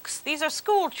chalks. These are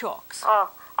school chalks. Oh,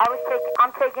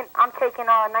 I'm taking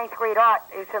 9th grade art.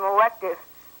 It's an elective,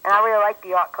 and I really like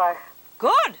the art class.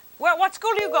 Good. What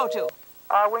school do you go to?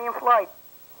 William Floyd.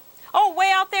 Oh,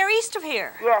 way out there east of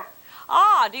here. Yeah.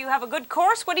 Ah, do you have a good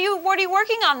course? What are you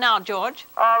working on now, George?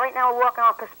 Right now we're working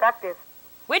on perspective.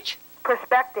 Which?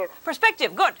 Perspective.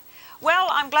 Perspective. Good. Well,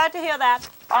 I'm glad to hear that.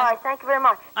 All right, thank you very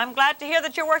much. I'm glad to hear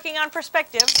that you're working on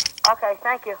perspective. Okay,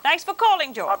 thank you. Thanks for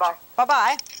calling, George. Bye-bye.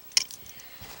 Bye-bye.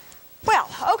 Well,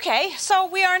 okay, so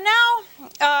we are now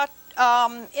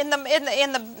in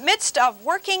the midst of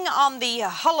working on the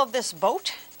hull of this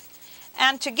boat,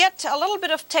 and to get a little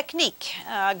bit of technique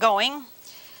going.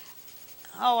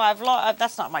 Oh,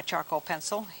 that's not my charcoal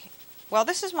pencil. Well,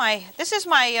 this is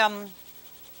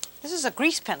a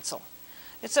grease pencil.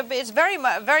 It's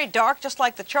very dark, just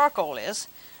like the charcoal is,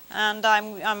 and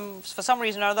I'm for some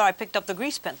reason or other I picked up the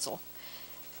grease pencil.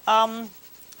 Don't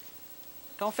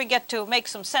forget to make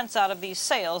some sense out of these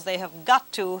sails. They have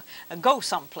got to go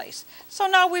someplace. So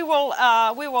now we will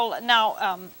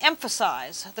now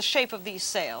emphasize the shape of these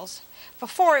sails.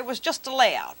 Before it was just a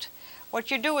layout. What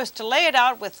you do is to lay it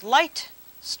out with light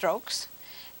strokes,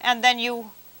 and then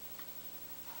you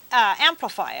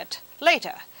amplify it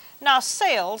later. Now,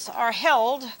 sails are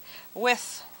held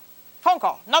with phone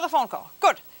call. Another phone call.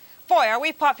 Good. Boy, are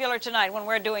we popular tonight when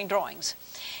we're doing drawings.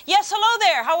 Yes, hello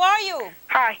there. How are you?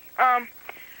 Hi.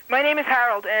 My name is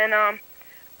Harold, and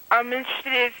I'm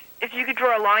interested if you could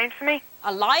draw a lion for me.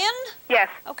 A lion? Yes.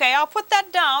 Okay, I'll put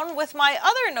that down with my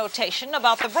other notation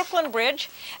about the Brooklyn Bridge.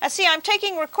 See, I'm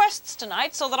taking requests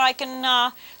tonight so that I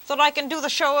can do the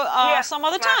show some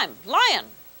other time. Lion.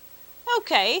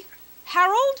 Okay.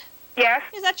 Harold? Yes.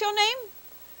 Is that your name?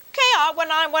 Okay,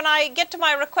 when I get to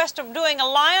my request of doing a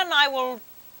lion, I will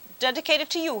dedicate it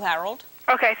to you, Harold.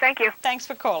 Okay, thank you. Thanks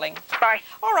for calling. Bye.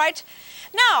 All right.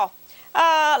 Now,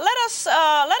 let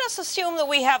us assume that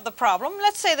we have the problem.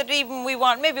 Let's say that even we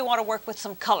maybe want to work with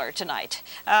some color tonight,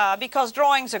 because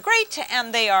drawings are great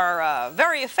and they are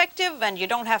very effective, and you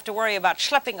don't have to worry about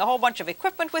schlepping a whole bunch of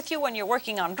equipment with you when you're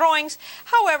working on drawings.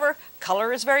 However,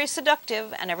 color is very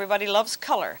seductive, and everybody loves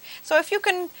color. So if you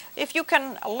can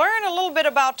learn a little bit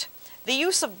about the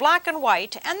use of black and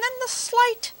white, and then the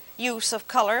slight use of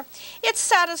color, it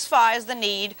satisfies the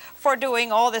need for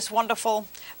doing all this wonderful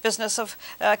business of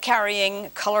carrying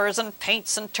colors and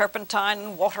paints and turpentine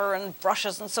and water and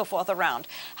brushes and so forth around.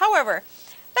 However,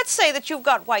 let's say that you've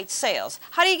got white sails.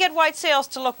 How do you get white sails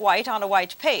to look white on a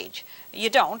white page? You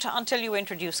don't until you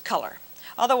introduce color.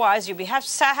 Otherwise, you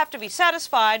have to be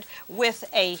satisfied with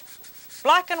a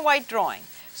black and white drawing.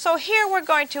 So here we're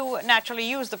going to naturally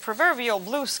use the proverbial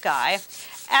blue sky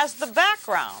as the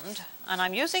background, and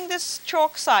I'm using this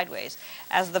chalk sideways,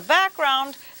 as the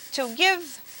background to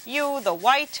give you the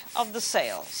white of the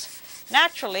sails.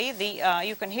 Naturally,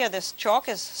 you can hear this chalk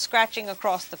is scratching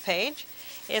across the page.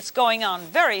 It's going on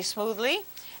very smoothly,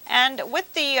 and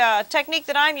with the technique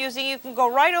that I'm using, you can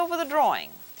go right over the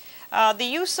drawing. The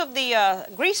use of the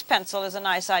grease pencil is a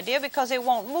nice idea because it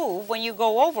won't move when you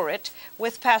go over it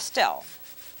with pastel.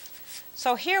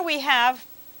 So here we have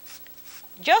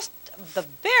just the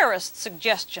barest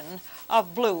suggestion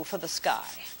of blue for the sky.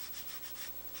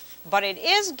 But it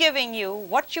is giving you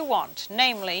what you want,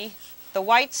 namely the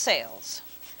white sails.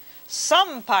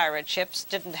 Some pirate ships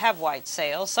didn't have white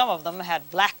sails. Some of them had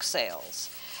black sails.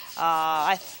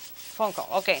 Phone call.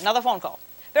 Okay, another phone call.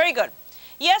 Very good.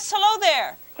 Yes, hello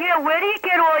there. Yeah, where do you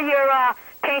get all your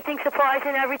painting supplies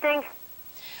and everything?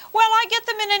 Well, I get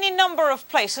them in any number of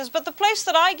places, but the place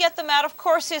that I get them at, of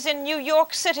course, is in New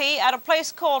York City at a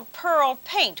place called Pearl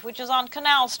Paint, which is on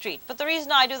Canal Street. But the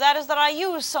reason I do that is that I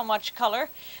use so much color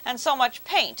and so much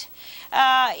paint.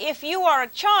 If you are a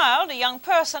child, a young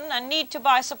person, and need to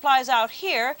buy supplies out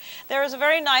here, there is a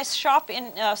very nice shop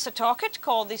in Setauket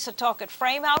called the Setauket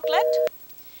Frame Outlet.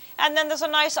 And then there's a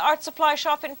nice art supply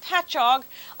shop in Patchogue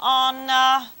on...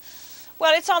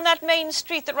 well, it's on that main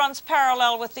street that runs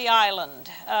parallel with the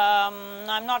island.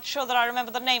 I'm not sure that I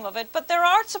remember the name of it, but there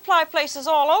are art supply places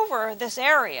all over this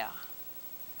area.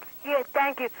 Yeah,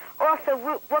 thank you. Also,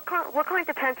 what kind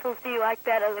of pencils do you like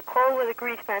better, the coal or the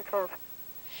grease pencils?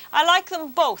 I like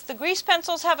them both. The grease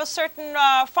pencils have a certain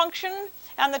function,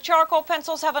 and the charcoal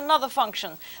pencils have another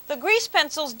function. The grease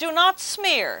pencils do not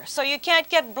smear, so you can't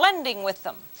get blending with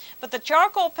them. But the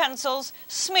charcoal pencils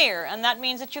smear, and that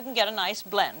means that you can get a nice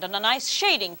blend and a nice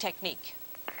shading technique.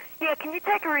 Yeah, can you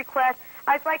take a request?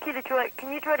 I'd like you to draw it.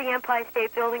 Can you draw the Empire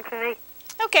State Building for me?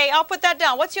 Okay, I'll put that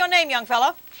down. What's your name, young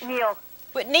fella? Neil.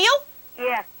 But Neil?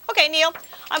 Yeah. Okay, Neil.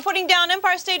 I'm putting down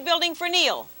Empire State Building for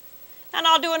Neil. And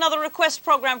I'll do another request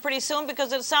program pretty soon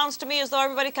because it sounds to me as though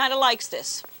everybody kind of likes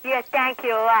this. Yeah, thank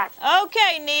you a lot.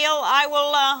 Okay, Neil.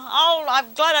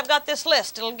 I'm glad I've got this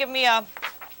list. It'll give me a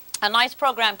nice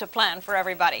program to plan for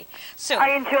everybody soon.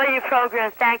 I enjoy your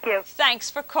program. Thank you.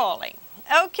 Thanks for calling.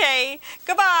 Okay,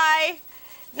 goodbye.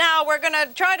 Now we're going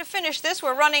to try to finish this.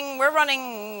 We're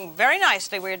running very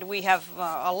nicely. We have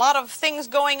a lot of things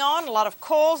going on, a lot of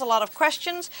calls, a lot of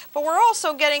questions, but we're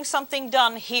also getting something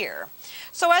done here.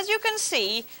 So as you can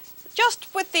see,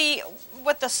 just with the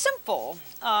simple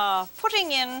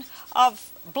putting in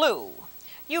of blue,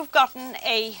 you've gotten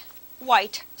a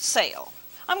white sail.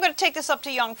 I'm going to take this up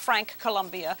to young Frank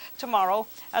Columbia tomorrow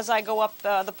as I go up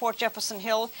the Port Jefferson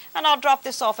Hill, and I'll drop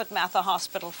this off at Mather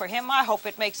Hospital for him. I hope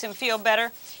it makes him feel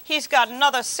better. He's got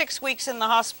another 6 weeks in the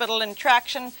hospital in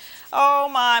traction. Oh,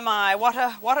 my,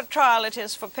 what a trial it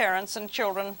is for parents and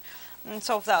children. And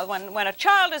so when a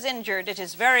child is injured, it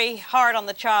is very hard on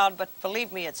the child, but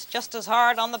believe me, it's just as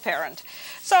hard on the parent.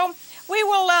 So we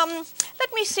will,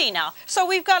 let me see now. So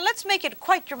let's make it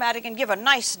quite dramatic and give a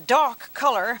nice dark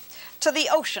color to the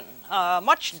ocean,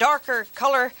 much darker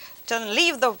color to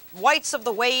leave the whites of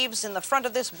the waves in the front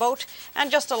of this boat,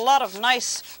 and just a lot of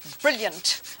nice,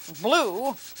 brilliant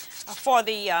blue for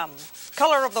the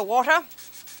color of the water,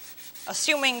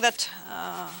 assuming that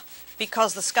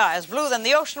because the sky is blue, then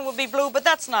the ocean will be blue, but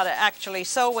that's not actually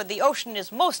so. The ocean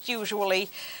is most usually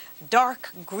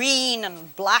dark green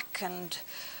and black and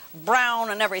brown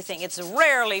and everything. It's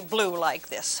rarely blue like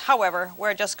this. However,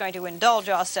 we're just going to indulge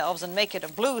ourselves and make it a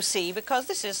blue sea because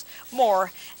this is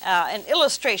more an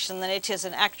illustration than it is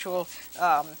an actual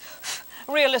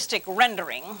realistic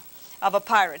rendering of a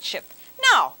pirate ship.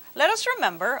 Now, let us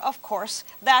remember, of course,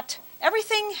 that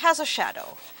everything has a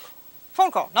shadow.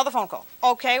 Phone call, another phone call.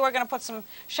 Okay, we're going to put some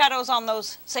shadows on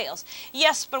those sails.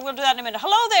 Yes, but we'll do that in a minute.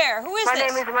 Hello there, who is this? My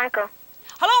name is Michael.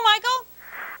 Hello, Michael.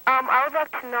 I would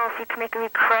like to know if you can make a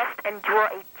request and draw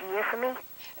a deer for me.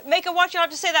 Make a what? You'll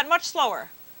have to say that much slower.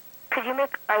 Could you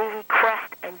make a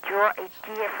request and draw a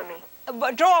deer for me?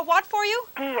 Draw a what for you?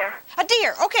 Deer. A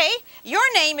deer, okay. Your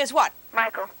name is what?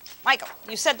 Michael. Michael.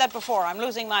 You said that before. I'm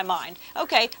losing my mind.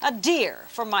 Okay, a deer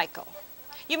for Michael.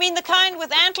 You mean the kind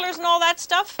with antlers and all that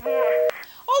stuff? Yeah.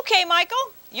 Okay,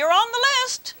 Michael. You're on the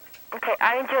list. Okay,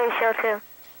 I enjoy the show, too.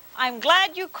 I'm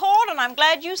glad you called, and I'm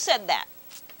glad you said that.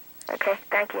 Okay,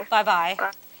 thank you. Bye-bye.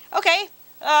 Bye. Okay,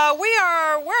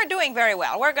 we're doing very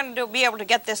well. We're going to be able to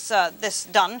get this this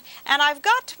done, and I've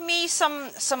got me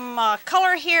some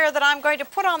color here that I'm going to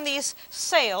put on these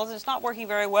sails. It's not working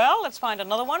very well. Let's find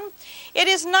another one. It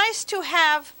is nice to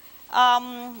have.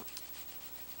 Why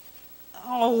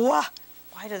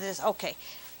did this? Okay,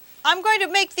 I'm going to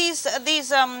make these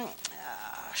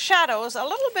shadows a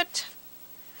little bit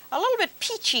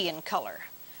peachy in color,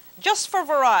 just for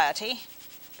variety.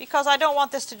 Because I don't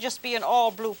want this to just be an all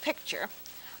blue picture.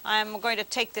 I'm going to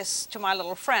take this to my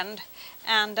little friend,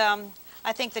 and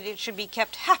I think that it should be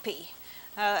kept happy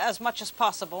as much as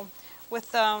possible.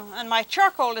 And my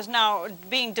charcoal is now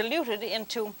being diluted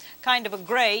into kind of a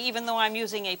gray, even though I'm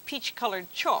using a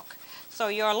peach-colored chalk. So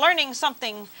you're learning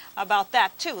something about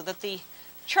that too, that the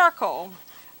charcoal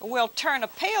will turn a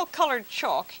pale-colored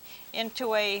chalk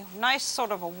into a nice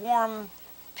sort of a warm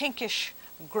pinkish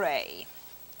gray.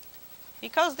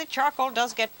 Because the charcoal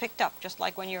does get picked up, just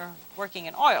like when you're working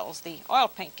in oils, the oil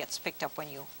paint gets picked up when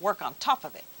you work on top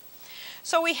of it.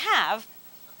 So we have,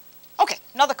 okay,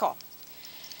 another call.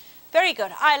 Very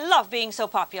good. I love being so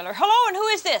popular. Hello, and who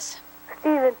is this?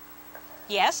 Stephen.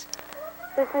 Yes?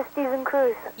 This is Stephen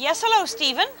Cruz. Yes, hello,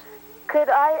 Stephen. Could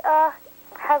I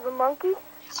have a monkey?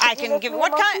 I can give,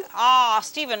 what kind? Ah,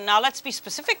 Stephen, now let's be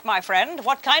specific, my friend.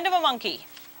 What kind of a monkey?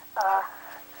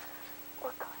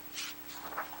 What kind?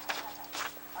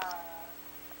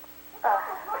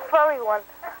 Furry one.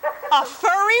 A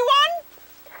furry one?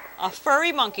 A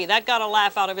furry monkey. That got a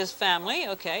laugh out of his family.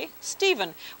 Okay.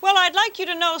 Stephen. Well, I'd like you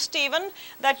to know, Stephen,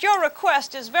 that your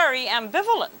request is very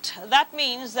ambivalent. That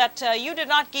means that you did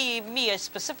not give me a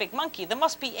specific monkey. There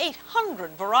must be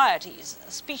 800 varieties,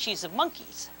 species of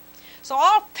monkeys. So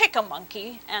I'll pick a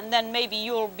monkey, and then maybe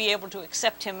you'll be able to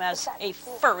accept him as a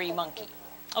furry monkey.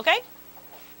 Okay?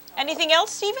 Anything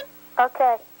else, Stephen?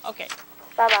 Okay. Okay.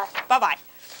 Bye-bye. Bye-bye.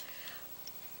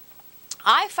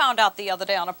 I found out the other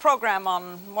day on a program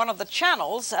on one of the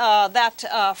channels that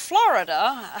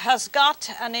Florida has got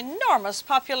an enormous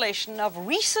population of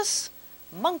rhesus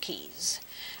monkeys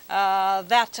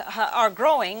that are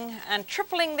growing and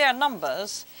tripling their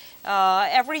numbers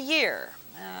every year.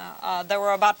 There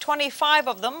were about 25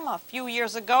 of them a few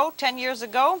years ago, 10 years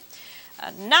ago.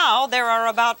 Now there are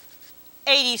about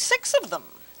 86 of them,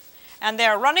 and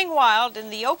they're running wild in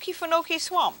the Okefenokee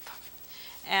Swamp.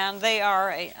 And they are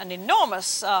an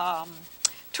enormous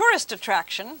tourist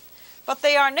attraction, but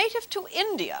they are native to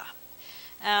India.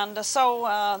 And so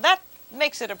that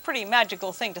makes it a pretty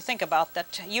magical thing to think about,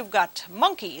 that you've got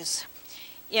monkeys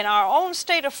in our own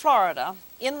state of Florida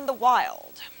in the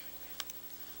wild.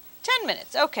 10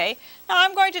 minutes, okay. Now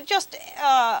I'm going to just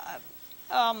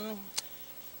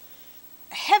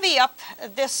heavy up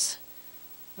this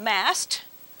mast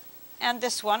and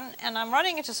this one, and I'm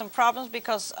running into some problems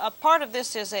because part of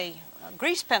this is a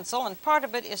grease pencil and part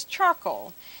of it is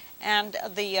charcoal, and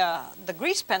the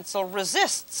grease pencil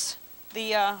resists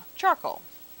the charcoal.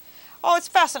 Oh, it's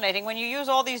fascinating. When you use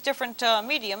all these different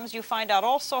mediums, you find out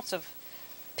all sorts of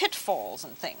pitfalls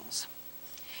and things.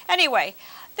 Anyway,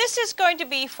 this is going to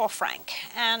be for Frank,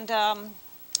 and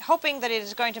hoping that it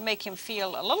is going to make him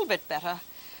feel a little bit better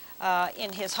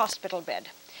in his hospital bed.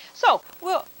 So,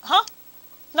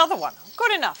 another one.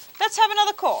 Good enough. Let's have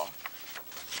another call.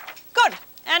 Good.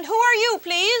 And who are you,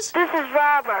 please? This is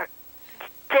Robert.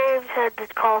 James had to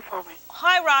call for me.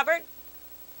 Hi, Robert.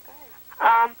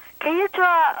 Can you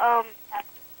draw,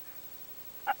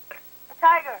 a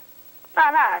tiger?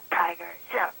 No, not a tiger.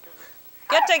 Shut up.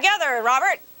 Get together,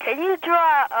 Robert. Can you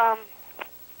draw,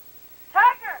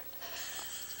 tiger?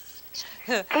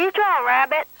 Can you draw a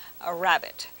rabbit? A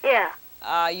rabbit. Yeah.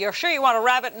 You're sure you want a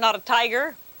rabbit and not a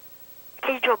tiger?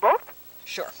 Can you draw both?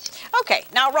 Sure. Okay,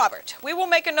 now, Robert, we will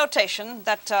make a notation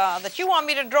that that you want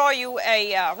me to draw you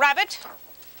a rabbit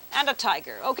and a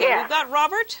tiger. Okay, yeah. We've got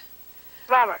Robert.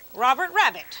 Robert. Robert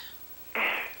Rabbit.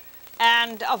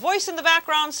 And a voice in the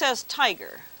background says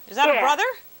tiger. Is that a brother?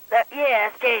 Yeah,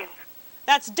 it's James.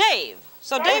 That's Dave.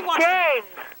 So It's Dave wants James.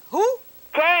 Who?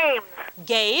 James.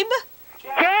 Gabe?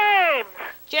 James.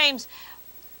 James.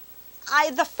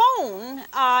 The phone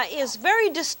is very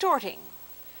distorting.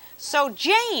 So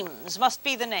James must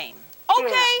be the name. Okay,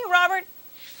 yeah. Robert.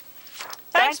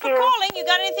 Thanks for calling. You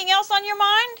got anything else on your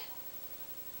mind?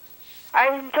 I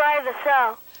enjoy the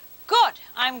show. Good.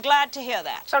 I'm glad to hear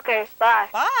that. Okay, bye.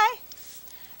 Bye.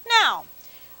 Now,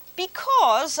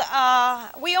 because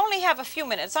we only have a few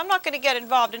minutes, I'm not going to get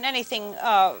involved in anything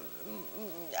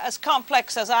as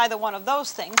complex as either one of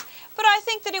those things, but I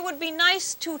think that it would be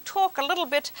nice to talk a little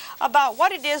bit about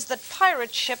what it is that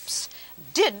pirate ships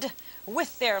did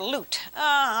with their loot.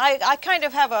 I kind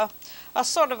of have a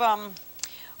sort of,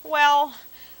 well,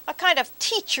 a kind of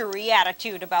teachery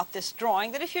attitude about this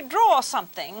drawing, that if you draw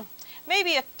something,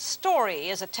 maybe a story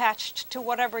is attached to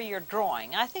whatever you're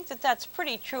drawing. I think that that's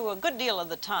pretty true a good deal of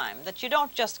the time, that you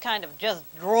don't just kind of just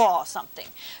draw something.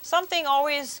 Something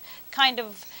always kind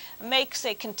of makes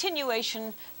a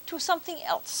continuation to something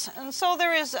else. And so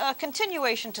there is a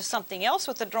continuation to something else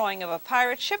with the drawing of a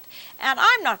pirate ship, and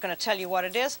I'm not going to tell you what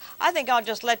it is. I think I'll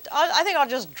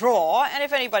just draw, and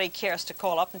if anybody cares to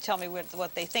call up and tell me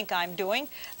what they think I'm doing,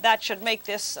 that should make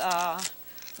this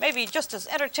maybe just as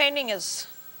entertaining as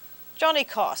Johnny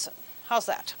Carson. How's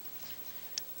that?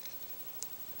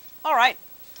 All right,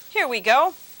 here we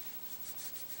go.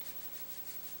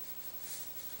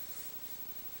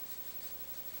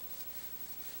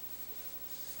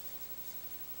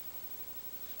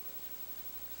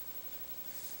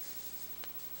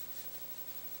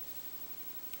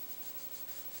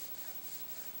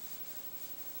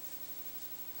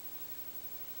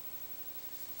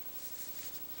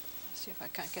 See if I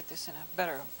can't get this in a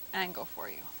better angle for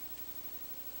you.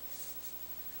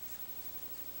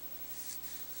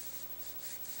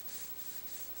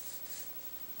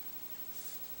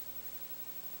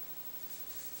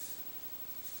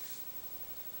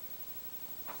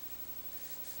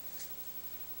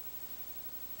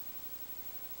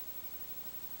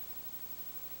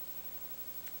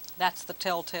 That's the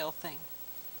telltale thing.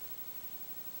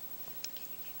 Can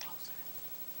you get closer?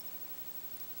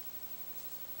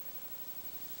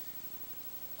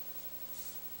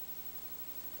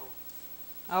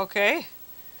 Okay.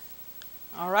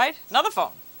 All right. Another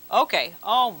phone. Okay.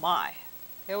 Oh my.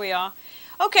 Here we are.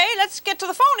 Okay, let's get to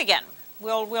the phone again.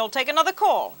 We'll take another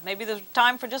call. Maybe there's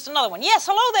time for just another one. Yes,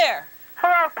 hello there.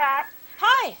 Hello, Pat.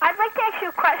 Hi. I'd like to ask you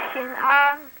a question.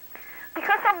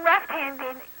 Because I'm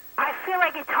left-handed, I feel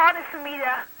like it's harder for me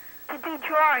to do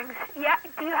drawings. Yeah.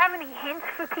 Do you have any hints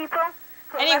for people?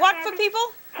 Any what for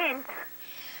people? Hints.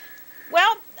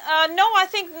 Well, no, I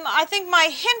think my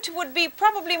hint would be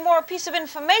probably more a piece of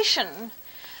information.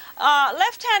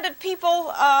 Left-handed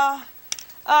people,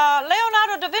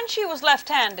 Leonardo da Vinci was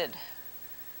left-handed.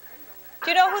 Do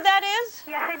you know who that is?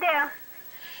 Yes, I do.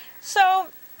 So,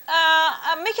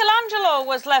 Michelangelo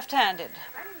was left-handed.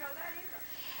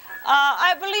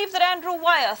 I believe that Andrew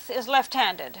Wyeth is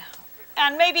left-handed,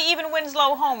 and maybe even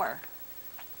Winslow Homer.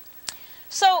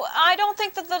 So I don't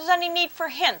think that there's any need for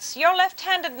hints. Your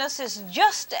left-handedness is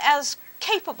just as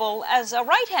capable as a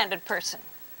right-handed person.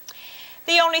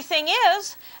 The only thing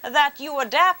is that you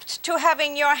adapt to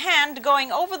having your hand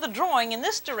going over the drawing in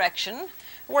this direction,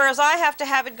 whereas I have to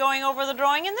have it going over the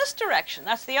drawing in this direction.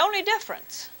 That's the only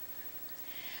difference.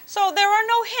 So there are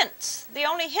no hints. The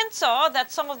only hints are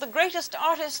that some of the greatest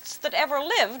artists that ever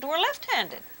lived were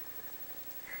left-handed.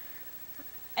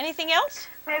 Anything else?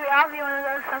 Maybe I'll be one of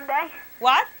those someday.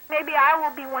 What? Maybe I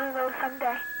will be one of those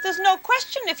someday. There's no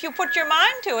question if you put your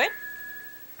mind to it.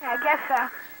 Yeah, I guess so.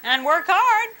 And work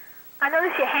hard. I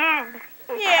notice your hand.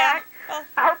 Yeah. Well,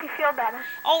 I hope you feel better.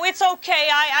 oh, it's okay.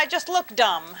 I just look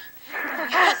dumb.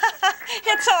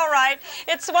 It's all right.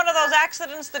 It's one of those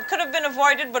accidents that could have been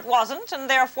avoided but wasn't, and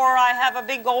therefore I have a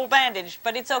big old bandage.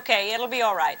 But it's okay. It'll be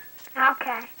all right.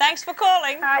 Okay. Thanks for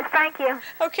calling. All right, thank you.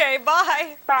 Okay,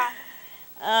 bye.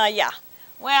 Bye. Yeah.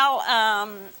 Well,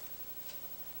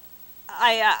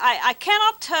 I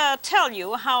cannot tell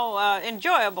you how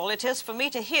enjoyable it is for me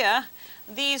to hear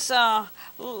these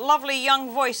lovely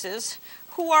young voices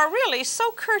who are really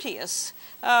so courteous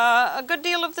a good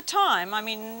deal of the time. I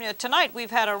mean, tonight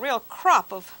we've had a real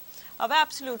crop of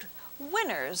absolute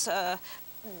winners,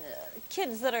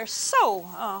 kids that are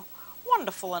so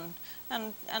wonderful and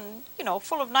you know,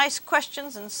 full of nice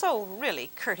questions and so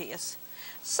really courteous.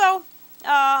 So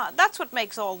that's what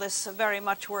makes all this very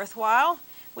much worthwhile.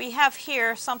 We have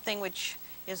here something which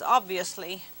is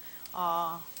obviously,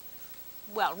 well,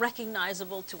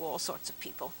 recognizable to all sorts of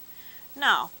people.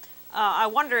 Now, I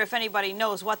wonder if anybody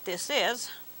knows what this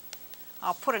is.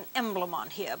 I'll put an emblem on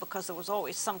here because there was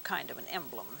always some kind of an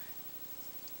emblem.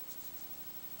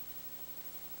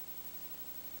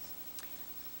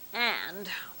 And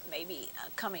maybe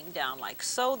coming down like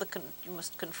so, you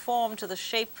must conform to the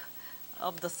shape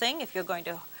of the thing. If you're going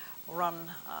to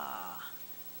run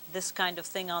this kind of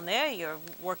thing on there, you're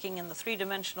working in the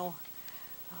three-dimensional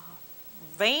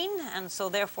vein, and so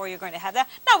therefore you're going to have that.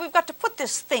 Now we've got to put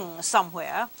this thing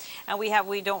somewhere, and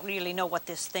we don't really know what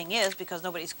this thing is because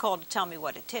nobody's called to tell me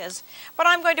what it is, but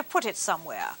I'm going to put it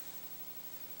somewhere.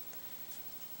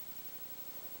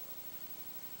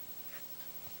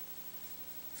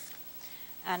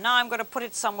 And now I'm going to put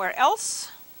it somewhere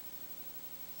else.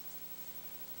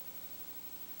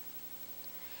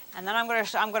 And then I'm going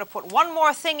to put one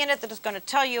more thing in it that is going to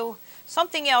tell you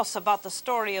something else about the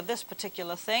story of this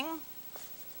particular thing.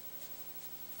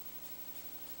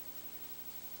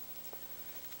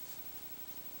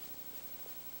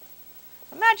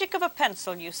 The magic of a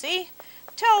pencil, you see,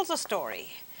 tells a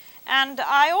story. And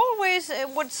I always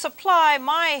would supply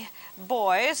my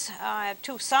boys, I had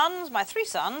 2 sons, my 3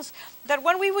 sons, that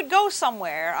when we would go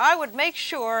somewhere, I would make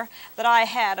sure that I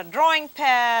had a drawing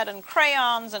pad and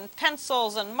crayons and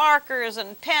pencils and markers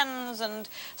and pens and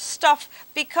stuff,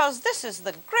 because this is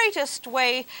the greatest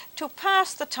way to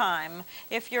pass the time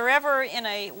if you're ever in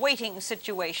a waiting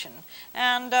situation.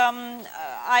 And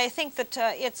I think that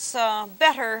it's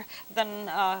better than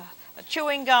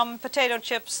chewing gum, potato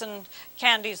chips, and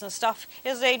candies and stuff,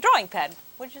 is a drawing pad.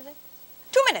 What did you say?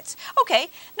 2 minutes. Okay,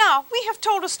 now we have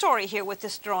told a story here with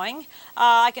this drawing.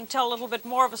 I can tell a little bit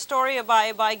more of a story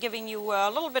by giving you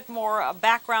a little bit more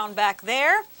background back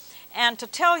there, and to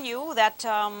tell you that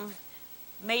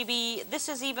maybe this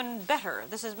is even better.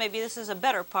 This is a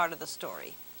better part of the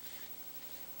story.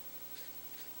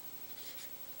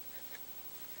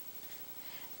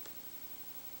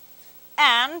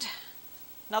 And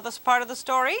another part of the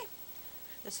story.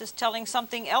 This is telling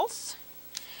something else.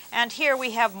 And here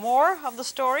we have more of the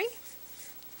story.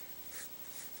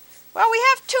 Well, we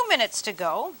have 2 minutes to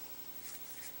go.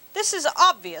 This is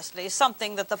obviously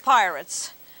something that the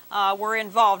pirates were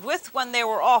involved with when they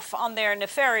were off on their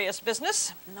nefarious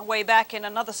business. Way back in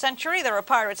another century, there are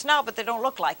pirates now, but they don't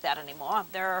look like that anymore.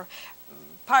 There are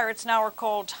pirates now are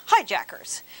called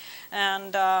hijackers.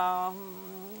 And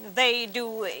they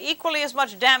do equally as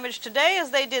much damage today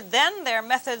as they did then. Their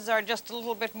methods are just a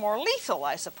little bit more lethal,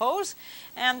 I suppose,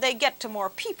 and they get to more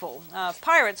people.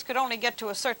 Pirates could only get to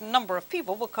a certain number of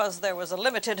people because there was a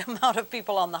limited amount of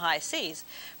people on the high seas.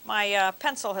 My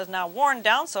pencil has now worn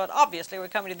down, so obviously we're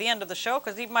coming to the end of the show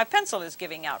because even my pencil is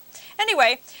giving out.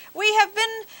 Anyway, we have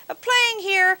been playing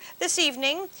here this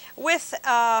evening with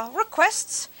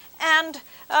requests and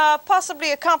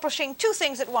possibly accomplishing 2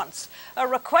 things at once. A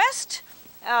request,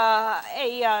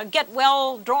 a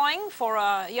get-well drawing for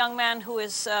a young man who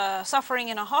is suffering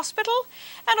in a hospital,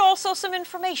 and also some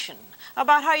information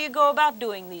about how you go about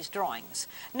doing these drawings.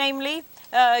 Namely,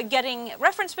 getting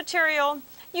reference material,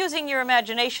 using your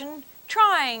imagination,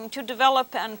 trying to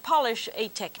develop and polish a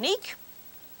technique,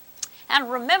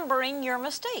 and remembering your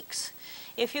mistakes.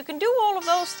 If you can do all of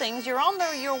those things, you're on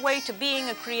your way to being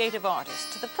a creative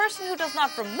artist. The person who does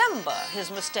not remember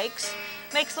his mistakes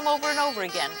makes them over and over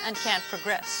again and can't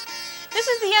progress. This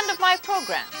is the end of my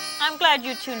program. I'm glad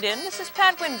you tuned in. This is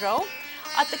Pat Windrow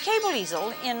at the Cable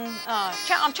Easel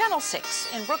on Channel 6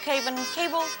 in Brookhaven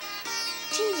Cable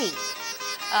TV.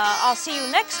 I'll see you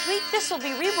next week. This will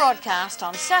be rebroadcast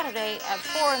on Saturday at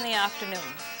 4 in the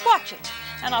afternoon. Watch it,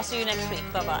 and I'll see you next week.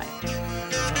 Bye-bye.